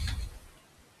patch.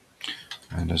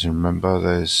 And as you remember,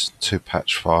 there's two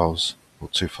patch files, or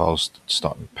two files that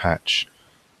start with patch.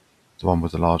 The one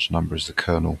with the large number is the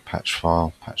kernel patch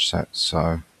file, patch set.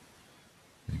 So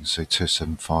you can see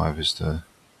 275 is the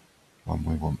one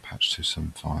we want, patch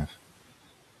 275.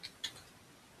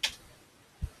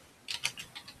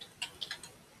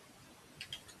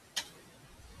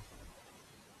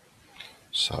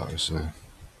 So it's a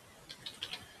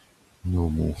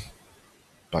normal,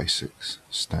 basics,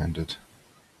 standard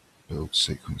build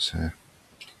sequence here.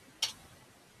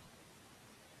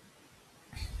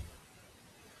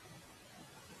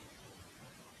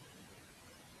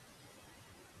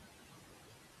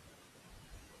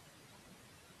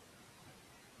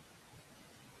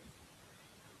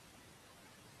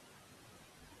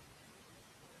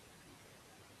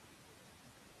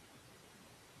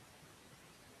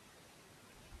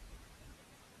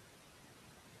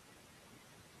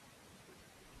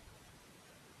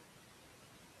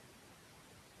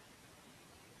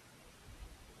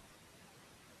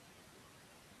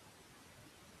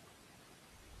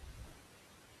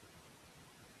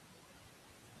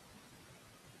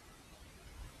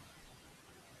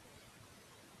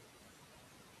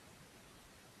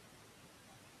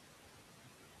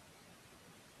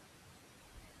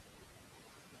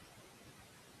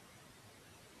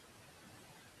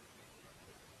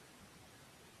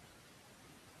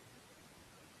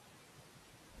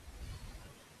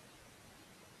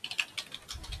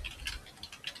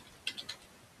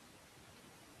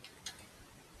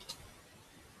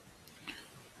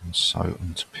 And so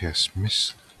onto PS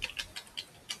Miss.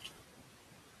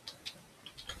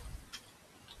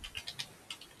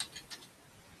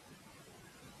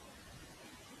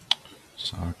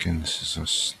 So again, this is a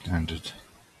standard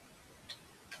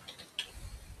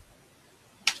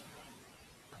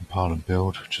compile and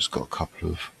build. Just got a couple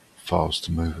of files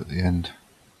to move at the end.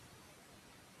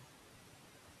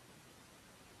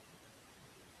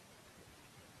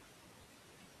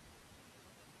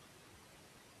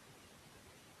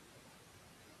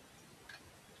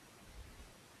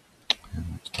 And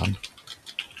that's done.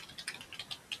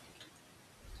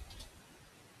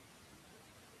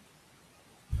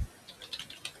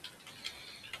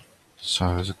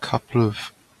 So there's a couple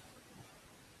of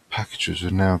packages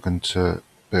we're now going to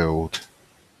build.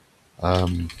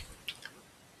 And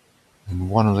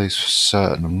one of these for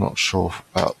certain, I'm not sure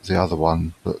about the other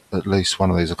one, but at least one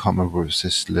of these, I can't remember if it's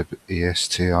this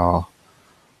libestr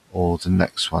or the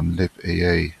next one,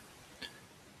 libee,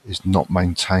 is not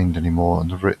maintained anymore. And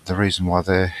the reason why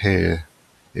they're here,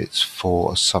 it's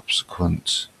for a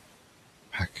subsequent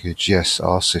package. Yes,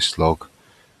 rsyslog.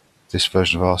 This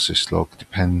version of rsyslog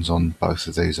depends on both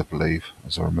of these, I believe,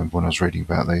 as I remember when I was reading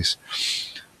about these.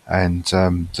 And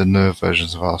the newer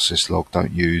versions of rsyslog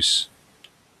don't use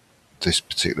this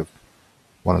particular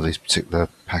one of these particular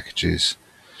packages,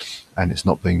 and it's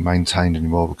not being maintained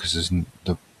anymore because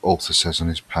the author says on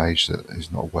his page that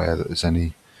he's not aware that there's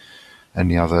any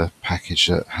other package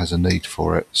that has a need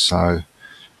for it. So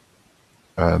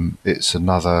it's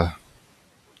another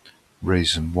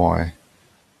reason why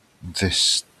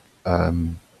this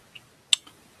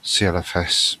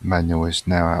CLFS manual is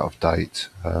now out of date.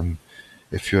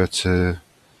 If you were to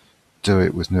do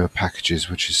it with newer packages,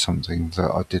 which is something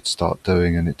that I did start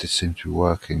doing and it did seem to be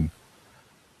working,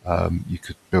 you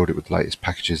could build it with the latest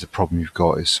packages. The problem you've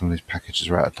got is some of these packages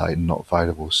are out of date and not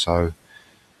available. So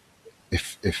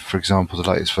if for example, the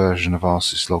latest version of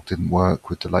rsyslog didn't work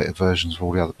with the later versions of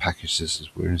all the other packages that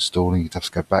we're installing, you'd have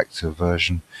to go back to a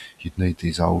version. You'd need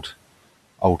these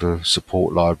older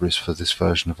support libraries for this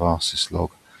version of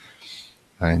rsyslog,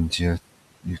 and you're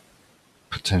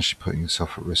potentially putting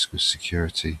yourself at risk with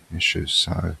security issues.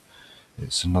 So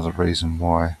it's another reason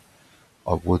why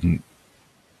I wouldn't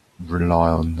rely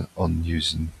on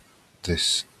using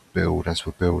this build as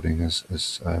we're building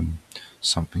as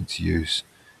something to use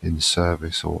in the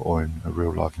service or in a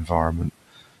real life environment.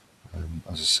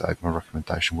 As I say, my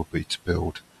recommendation would be to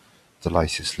build the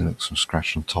latest Linux from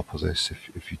scratch on top of this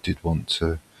if you did want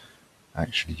to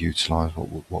actually utilize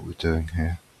what we're doing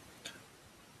here.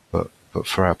 But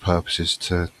for our purposes,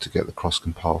 to get the cross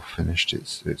compile finished,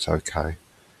 it's okay.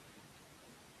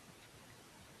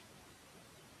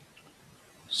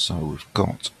 So we've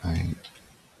got a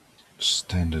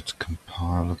standard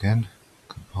compile again,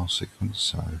 compile sequence.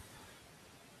 So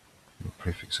the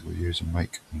prefix that we'll use and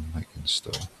make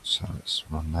install. So let's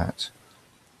run that.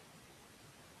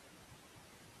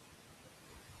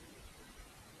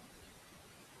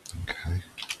 Okay.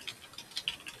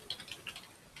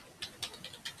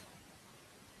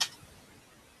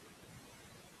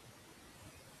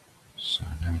 So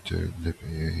now we do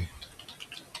libee.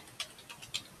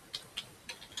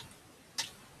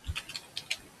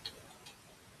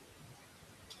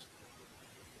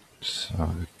 So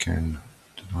again,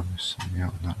 did I miss something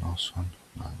out on that last one?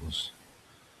 No, it was.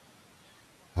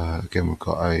 Again, we've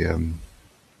got a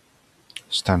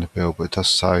standard build, but it does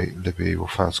say libee will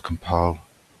fail to compile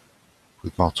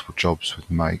with multiple jobs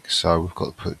with make, so we've got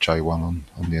to put J1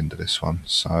 on the end of this one.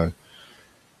 So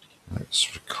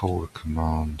let's recall a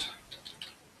command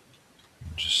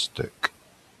and just stick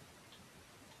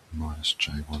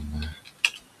 -J1 there.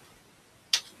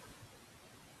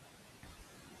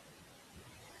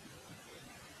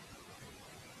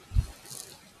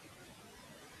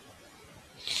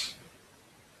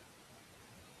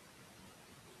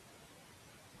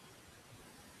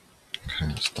 Okay,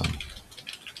 that's done.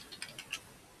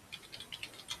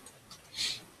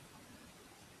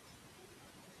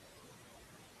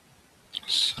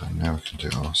 So now we can do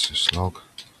rsyslog.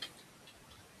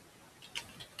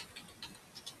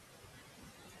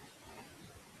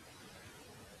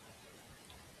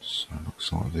 So it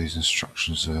looks like these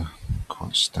instructions are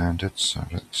quite standard. So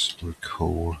let's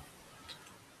recall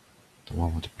the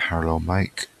one with the parallel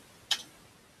make.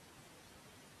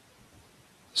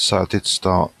 So I did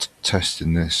start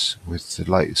testing this with the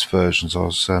latest versions. I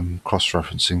was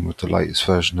cross-referencing with the latest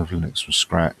version of Linux from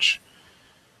scratch,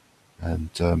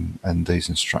 and these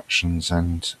instructions,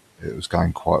 and it was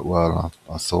going quite well.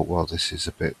 I thought, well, this is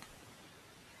a bit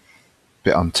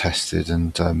untested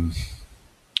and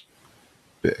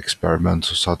bit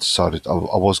experimental, so I decided I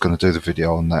was going to do the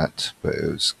video on that, but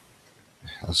it was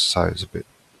as I say, it's a bit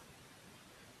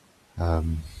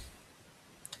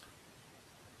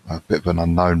of an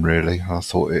unknown really. I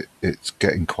thought it's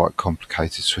getting quite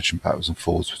complicated switching backwards and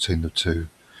forwards between the two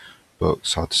books.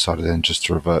 So I decided then just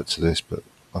to revert to this, but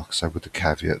like I say, with the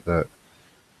caveat that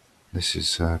this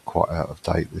is quite out of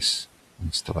date, this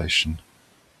installation.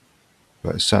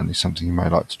 But it's certainly something you may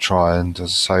like to try. And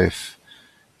as I say,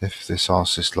 if this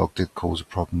RSys log did cause a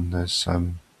problem, there's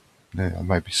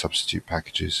maybe substitute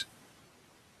packages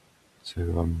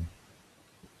to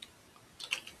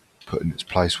put in its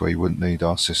place where you wouldn't need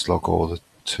RSys log or the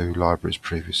two libraries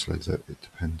previously that it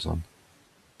depends on.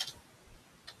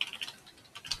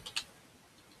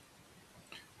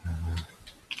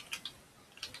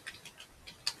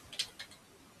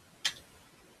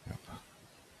 Yep.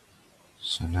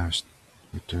 So now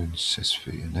we're doing sysv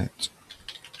init.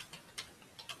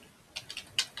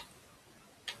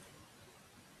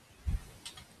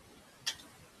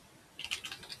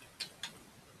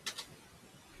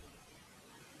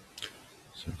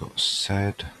 So we've got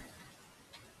sed,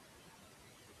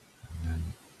 and then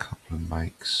a couple of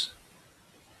makes.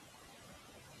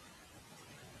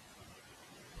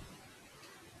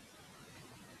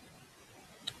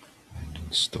 And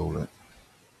install it.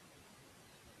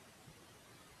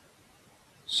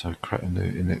 So create a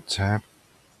new init tab.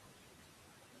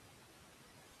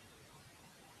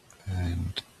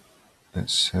 And it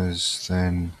says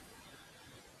then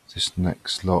this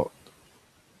next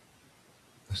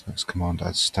command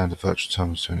adds standard virtual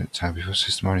terminals to init tab. If your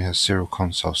system only has serial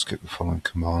console, skip the following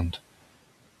command.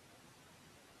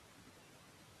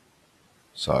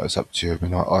 So it's up to you. I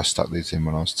mean, I stuck these in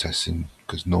when I was testing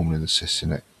because normally the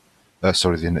the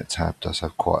init tab does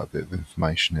have quite a bit of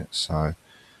information in it, so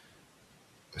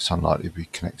it's unlikely to be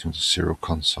connecting with a serial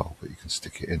console, but you can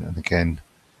stick it in. And again,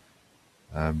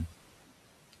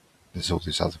 there's all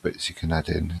these other bits you can add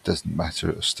in. It doesn't matter;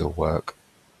 it'll still work.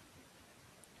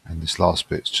 And this last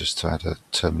bit's just to add a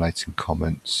terminating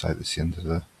comment, say that's the end of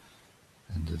the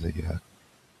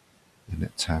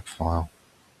init tab file.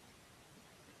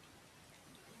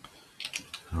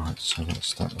 Right, so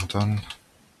that's that all done.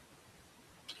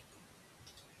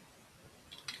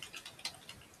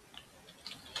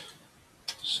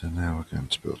 So now we're going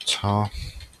to build tar.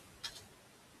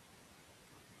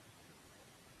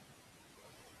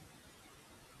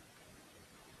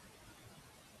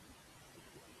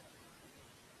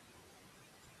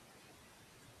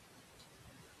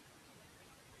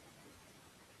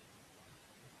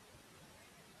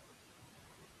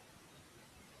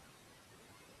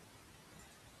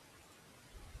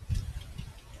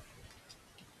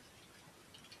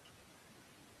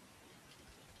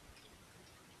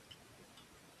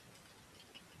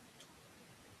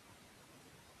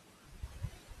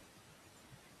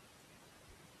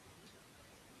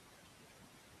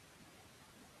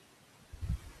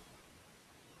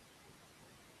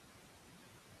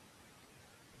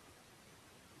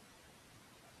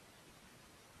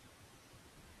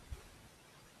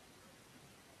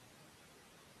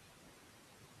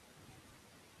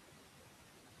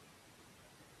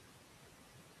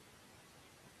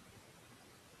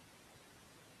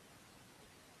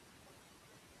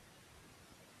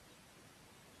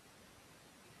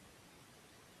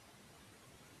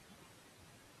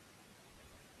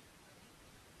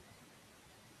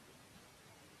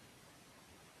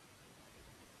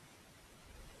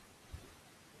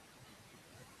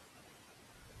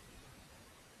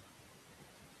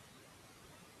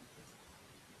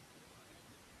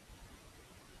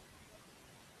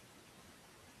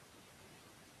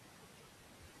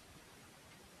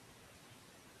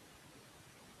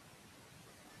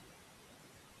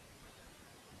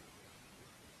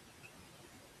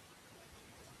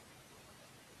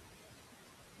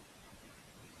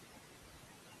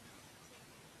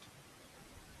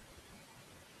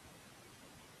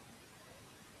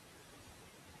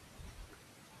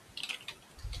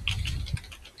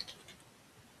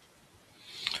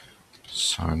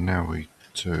 So now we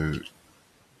do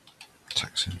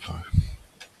tax info.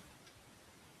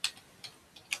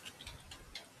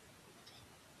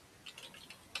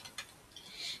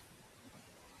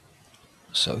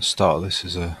 So the start of this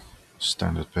is a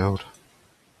standard build.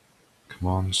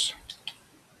 Commands.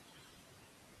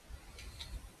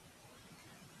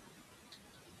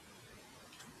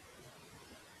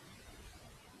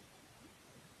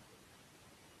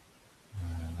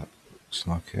 That looks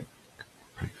like it.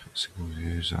 Prefix equals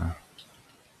user.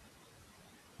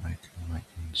 Make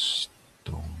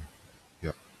install.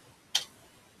 Yep.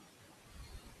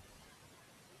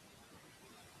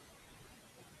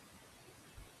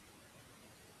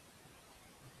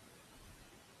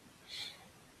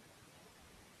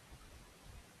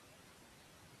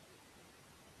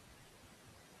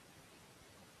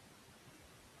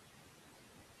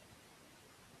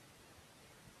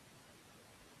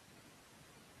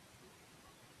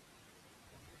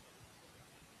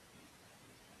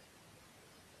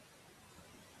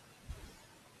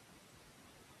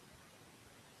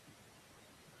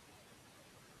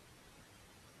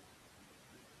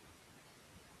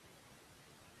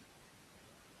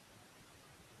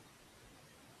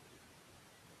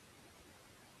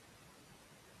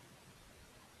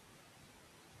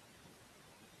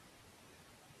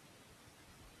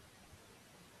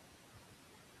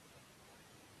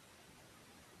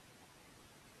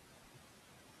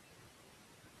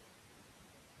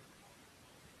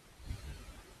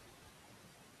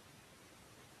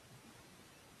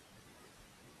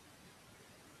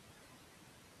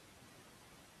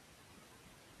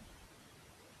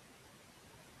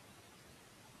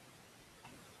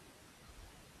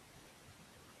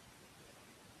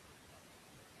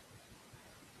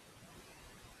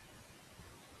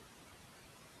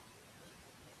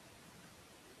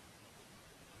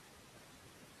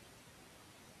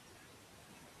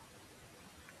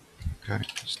 Okay,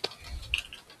 it's done.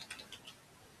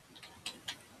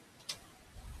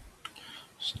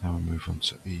 So now we move on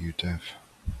to EUDev.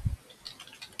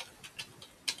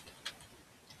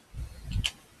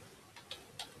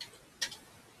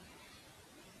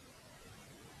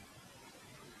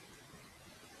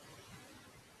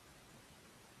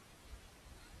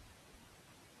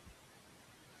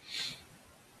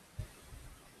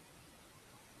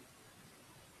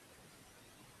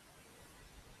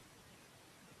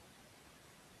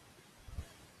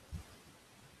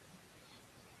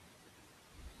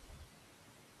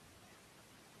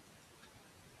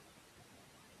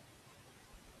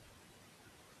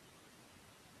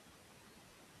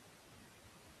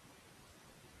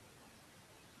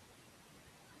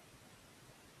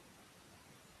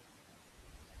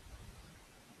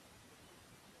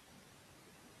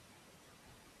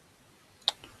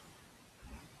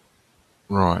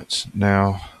 Right,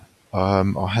 now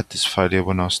I had this failure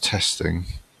when I was testing.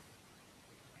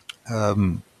 I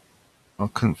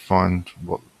couldn't find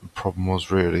what the problem was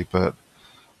really, but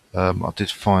I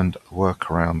did find a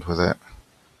workaround with it.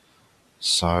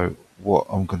 So what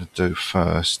I'm going to do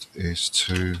first is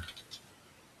to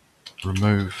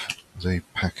remove the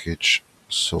package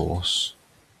source,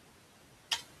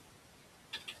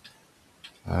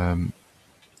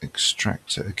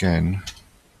 extract it again,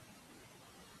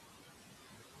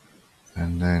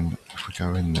 and then if we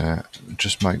go in there,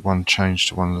 just make one change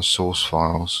to one of the source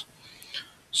files.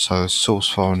 So the source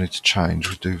file we need to change,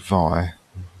 we do vi.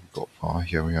 We've got vi,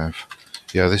 here we have.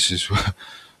 Yeah, this is,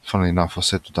 funnily enough, I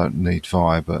said we don't need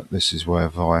vi, but this is where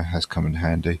vi has come in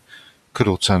handy. Could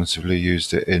alternatively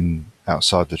used it in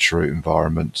outside the root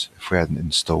environment if we hadn't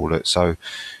installed it. So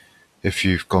if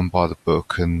you've gone by the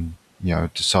book and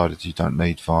decided you don't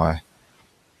need vi,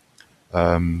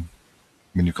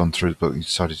 when you've gone through the book and you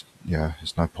decided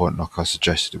there's no point, like I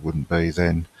suggested it wouldn't be,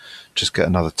 then just get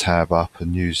another tab up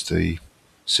and use the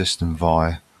system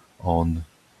vi on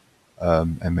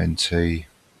MNT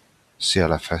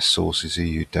CLFS sources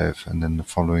EUDev, and then the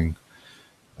following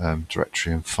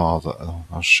directory and file that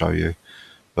I'll show you.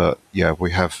 But yeah,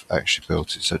 we have actually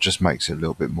built it, so it just makes it a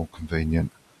little bit more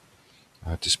convenient,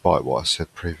 despite what I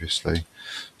said previously.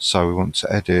 So we want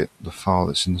to edit the file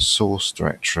that's in the source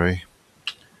directory,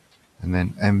 and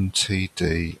then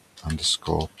mtd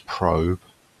underscore probe.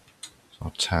 So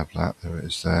I'll tab that, there it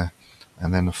is there.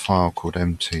 And then a file called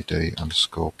mtd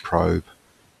underscore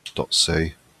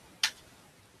probe.c.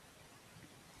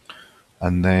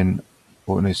 And then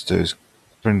what we need to do is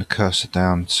bring the cursor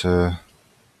down to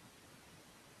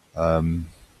line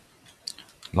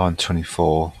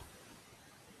 24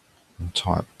 and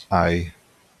type A.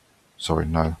 Sorry,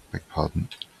 no, beg pardon.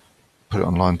 Put it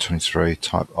on line 23,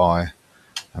 type I,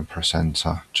 and press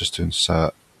enter just to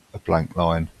insert a blank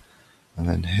line. And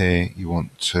then here you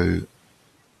want to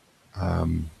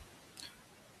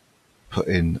put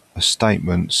in a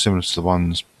statement similar to the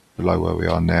ones below where we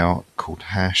are now, called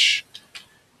hash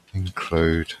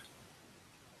include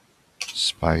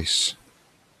space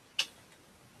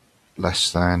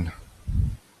less than,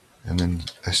 and then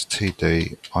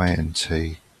stdint.h,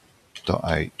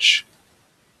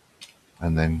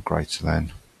 and then greater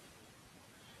than.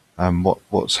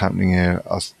 What's happening here,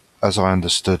 as I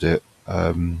understood it,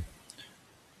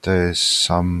 there's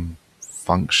some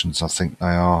functions, I think they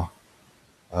are,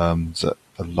 that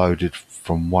are loaded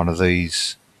from one of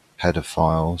these header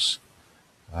files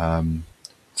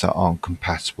that aren't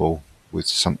compatible with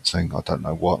something. I don't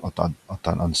know what. I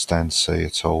don't understand C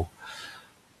at all.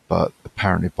 But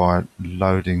apparently, by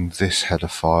loading this header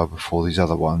file before these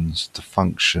other ones, the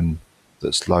function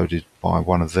that's loaded by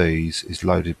one of these is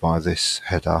loaded by this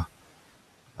header,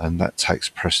 and that takes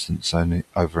precedence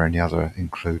over any other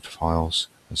include files,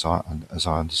 as I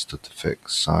understood the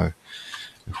fix. So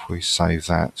if we save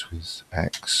that with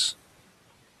X,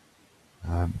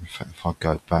 in fact, if I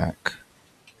go back,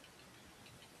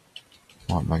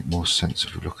 it might make more sense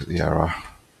if we look at the error.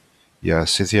 Yeah,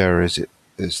 see, the error is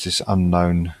it's this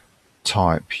unknown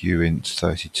type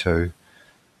uint32.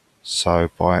 So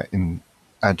by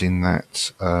adding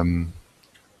that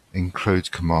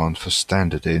include command for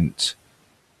standard int,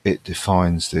 it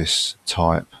defines this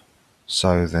type,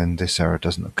 so then this error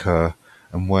doesn't occur.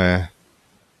 And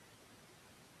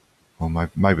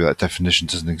maybe that definition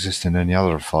doesn't exist in any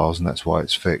other files, and that's why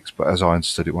it's fixed. But as I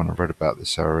understood it when I read about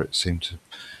this error, it seemed to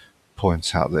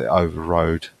point out that it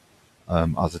overrode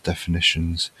other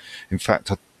definitions. In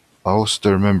fact, I also do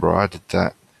remember I added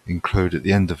that include at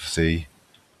the end of the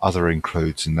other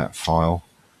includes in that file,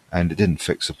 and it didn't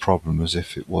fix the problem as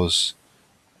if it was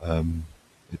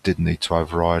it did need to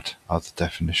override other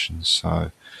definitions.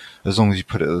 So as long as you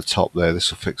put it at the top there,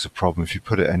 this will fix the problem. If you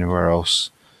put it anywhere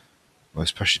else, well,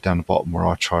 especially down the bottom where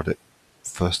I tried it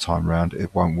first time round,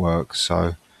 it won't work.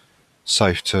 So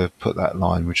safe to put that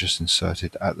line we just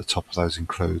inserted at the top of those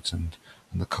includes, and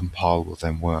the compile will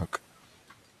then work.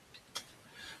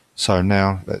 So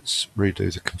now let's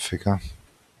redo the configure.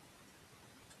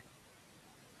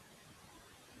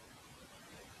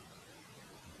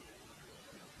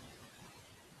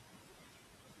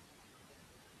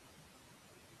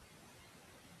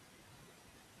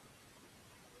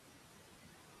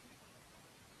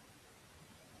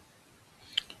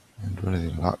 And with any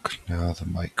luck, now the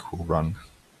make will run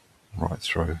right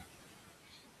through.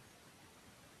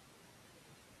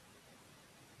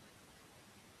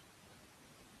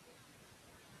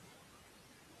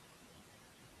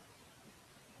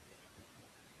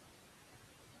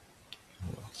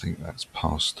 I think that's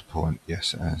past the point.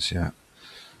 Yes, it has, yeah.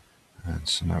 And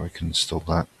so now we can install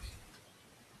that.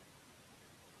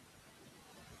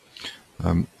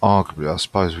 Arguably, I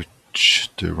suppose we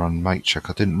should do run make check.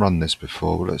 I didn't run this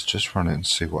before, but let's just run it and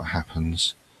see what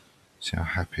happens. See how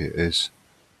happy it is.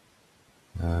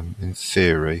 In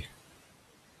theory,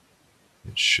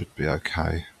 it should be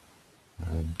okay.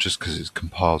 Just because it's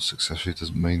compiled successfully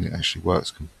doesn't mean it actually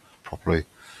works properly.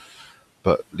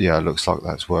 But yeah, it looks like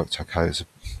that's worked okay.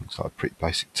 Looks like a pretty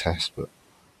basic test, but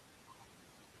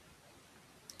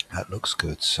that looks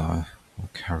good. So we'll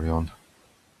carry on.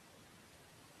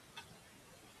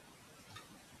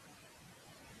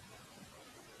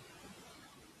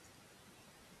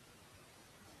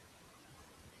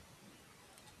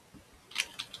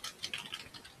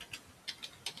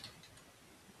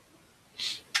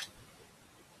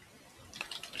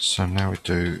 So now we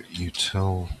do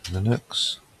util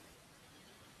Linux.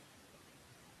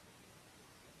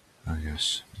 Oh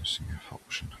yes, missing F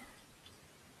option.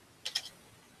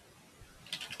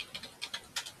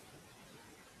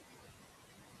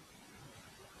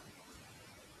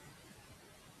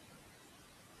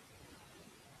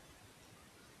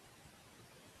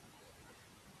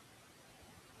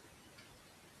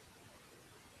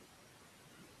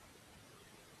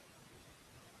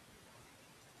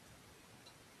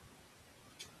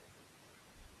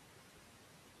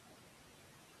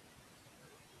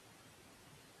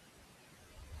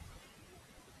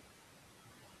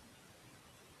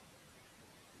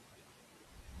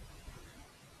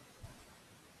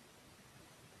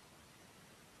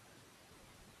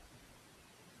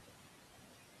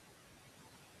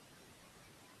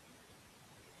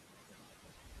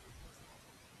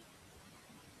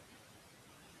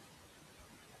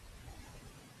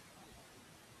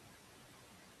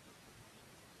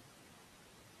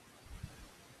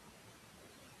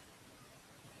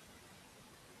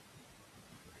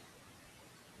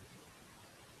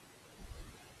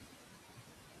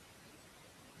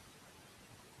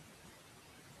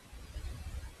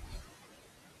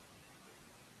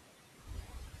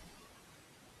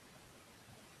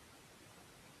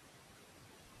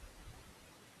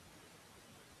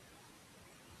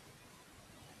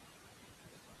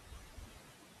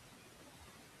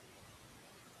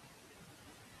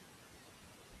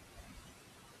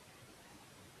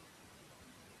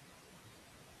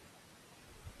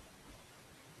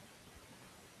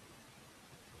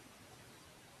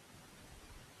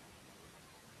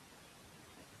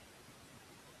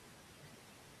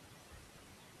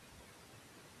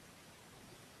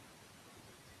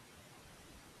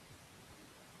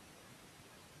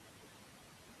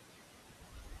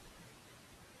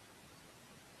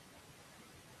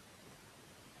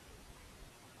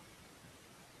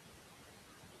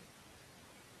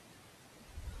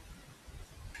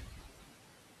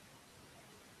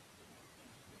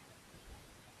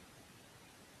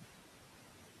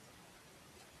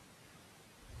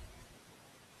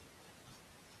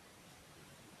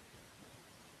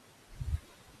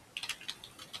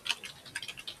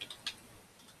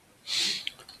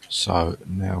 So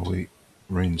now we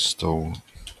reinstall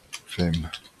Vim.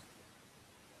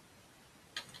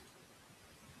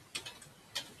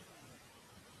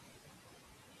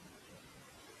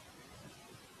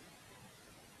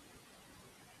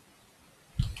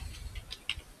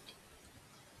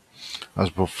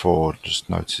 As before, just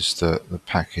notice that the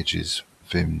package is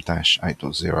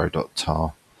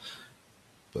vim-8.0.tar,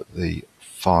 but the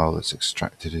file that's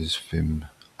extracted is vim80,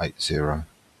 so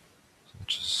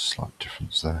just a slight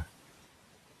difference there.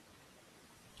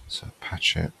 So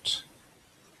patch it,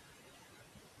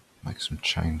 make some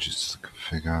changes to the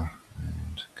configure,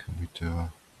 and can we do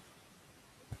a...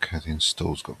 Okay, the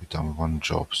install's got to be done with one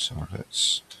job, so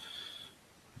let's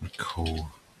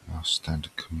recall our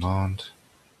standard command.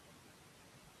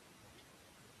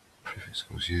 Prefix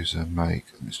equals user make,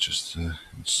 and it's just the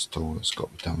install that's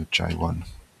got to be done with J1.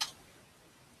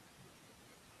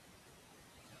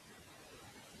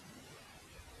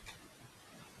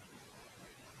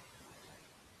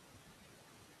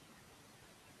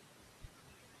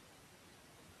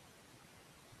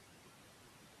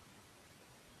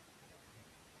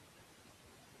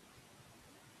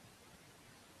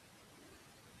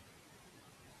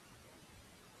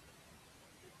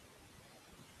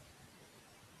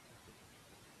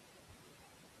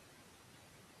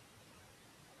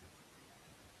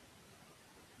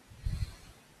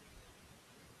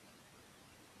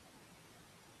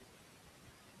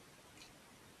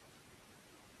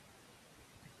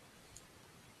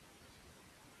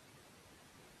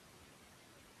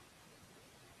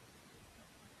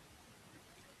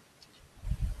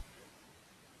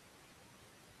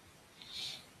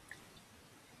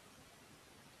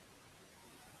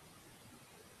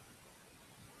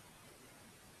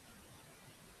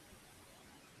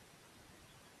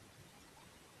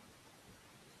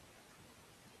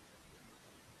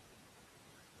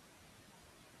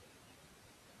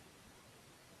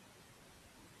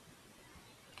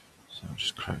 So I'll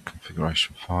just create a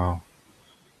configuration file,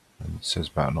 and it says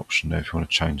about an option there if you want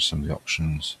to change some of the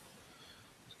options.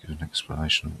 Give an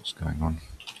explanation of what's going on.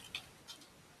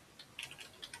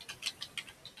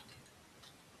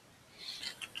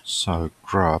 So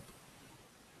grub.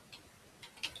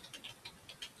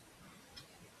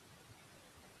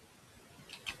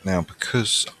 Now,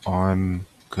 because I'm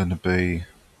going to be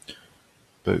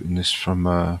booting this from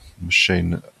a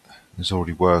machine that is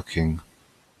already working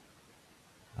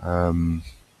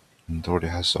and already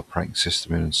has the operating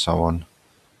system in and so on,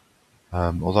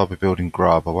 although I'll be building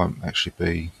grub, I won't actually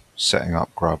be setting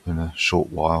up grub in a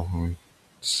short while.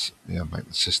 Make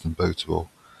the system bootable.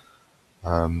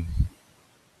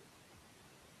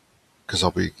 Because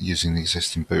I'll be using the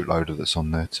existing bootloader that's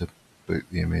on there to boot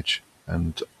the image,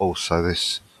 and also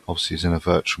this obviously is in a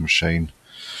virtual machine,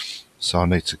 so I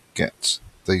need to get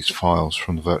these files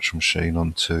from the virtual machine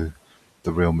onto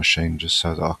the real machine just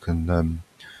so that I can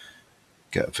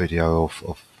get a video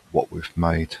of what we've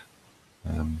made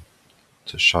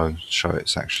to show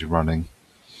it's actually running.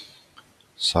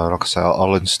 So like I say,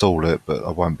 I'll install it, but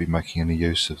I won't be making any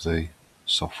use of the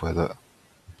software that I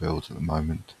build at the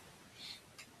moment.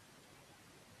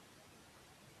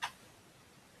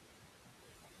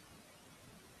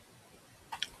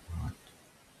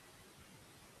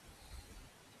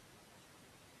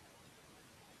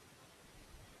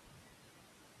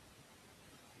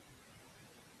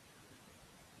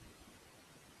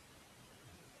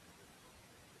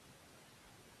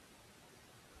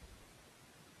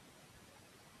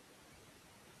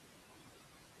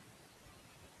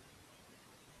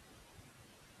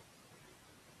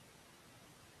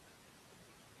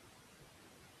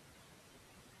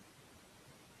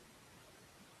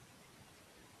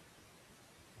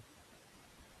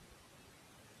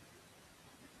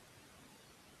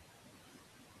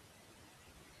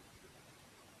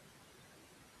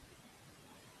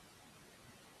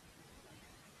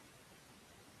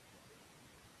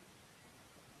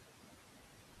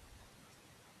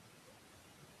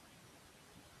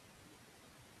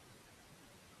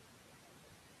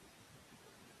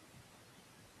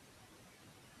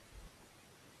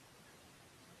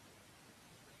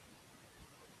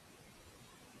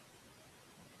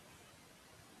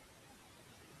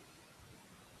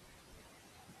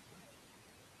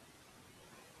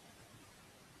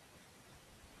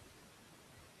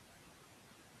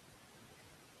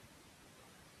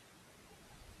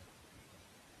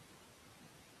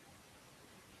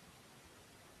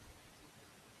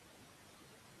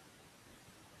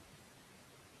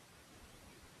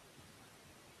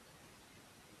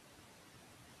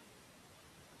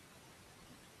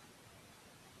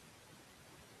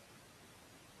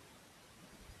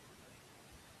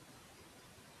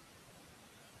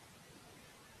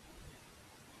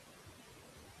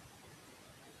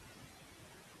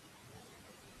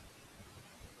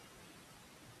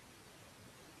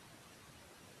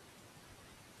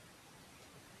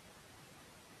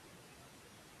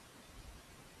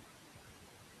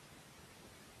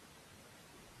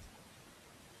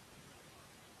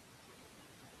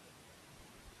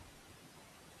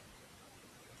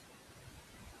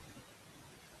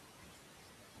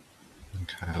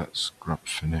 Okay, that's grub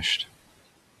finished.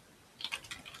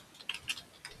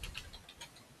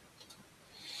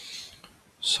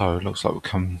 So it looks like we've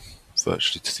come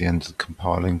virtually to the end of the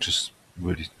compiling, just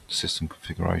really system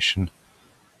configuration.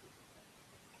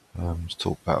 Let's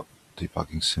talk about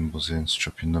debugging symbols here and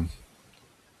stripping them.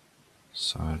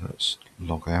 So let's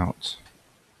log out.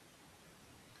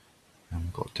 And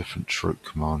we've got a different troop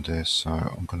command here, so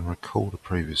I'm going to recall the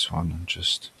previous one and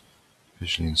just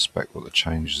visually inspect what the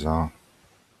changes are.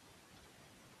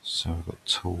 So we've got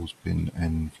tools bin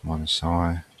n minus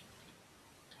I,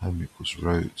 home equals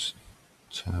root,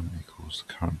 term equals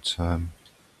the current term,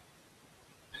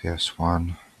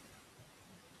 PS1,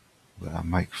 our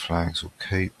make flags will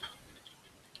keep.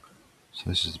 So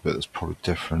this is the bit that's probably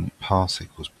different. Path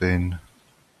equals bin,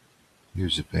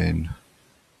 user bin,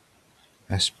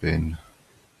 S bin,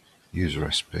 user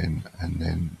S bin, and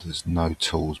then there's no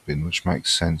tools bin, which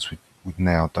makes sense. We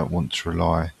now don't want to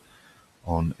rely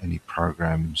on any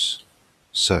programs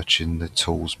searching the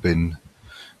tools bin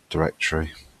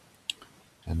directory.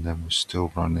 And then we're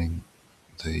still running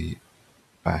the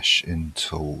bash in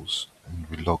tools, and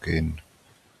we log in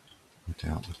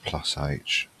without the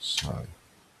 +H. So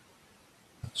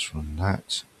let's run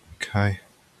that. Okay.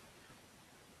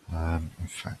 In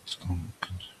fact,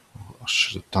 I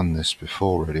should have done this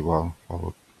before really while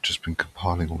I've just been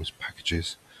compiling all these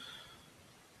packages.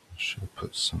 I should have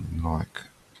put something like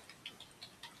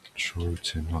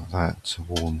troot in like that to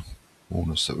warn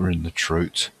us that we're in the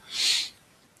troot.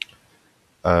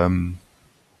 So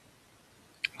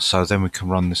then we can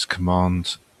run this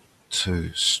command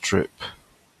to strip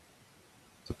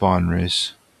the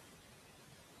binaries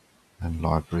and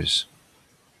libraries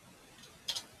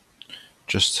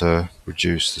just to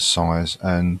reduce the size.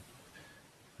 And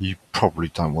you probably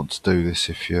don't want to do this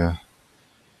if you're,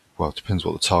 well, it depends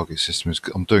what the target system is.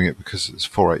 I'm doing it because it's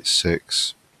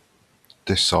 486.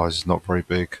 This size is not very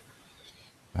big,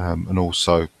 and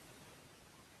also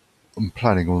I'm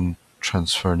planning on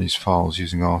transferring these files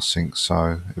using rsync,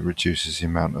 so it reduces the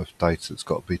amount of data that's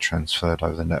got to be transferred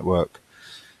over the network.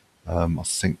 I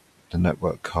think the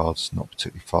network card's not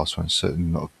particularly fast one,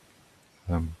 certainly not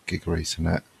Giga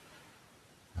Ethernet.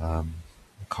 I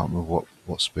can't remember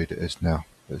what speed it is now,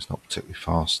 but it's not particularly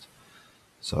fast.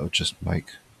 So it'll just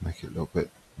make it a little bit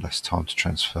less time to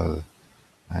transfer.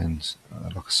 And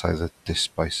like I say, the disk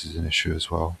space is an issue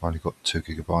as well. I've only got 2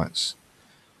 gigabytes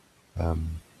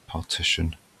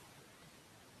partition.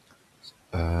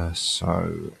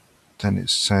 So then it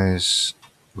says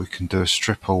we can do a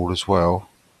strip all as well,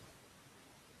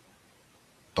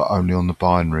 but only on the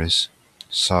binaries.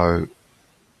 So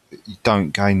you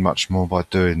don't gain much more by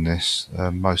doing this.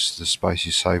 Most of the space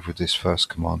you save with this first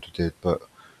command we did, but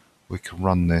we can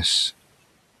run this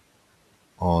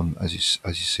on, as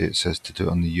you see, it says to do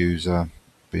it on the user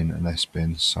bin and S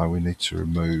bin. So we need to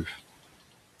remove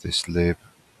this lib,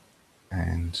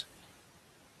 and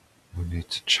we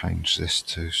need to change this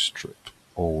to strip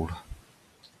all.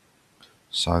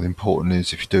 So the important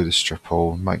is, if you do the strip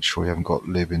all, make sure you haven't got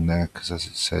lib in there, because as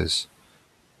it says,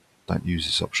 don't use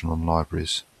this option on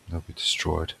libraries, they'll be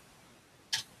destroyed.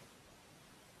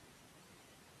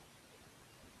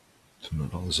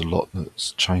 There's a lot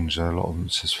that's changed there. A lot of them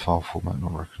says file format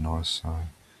not recognised, so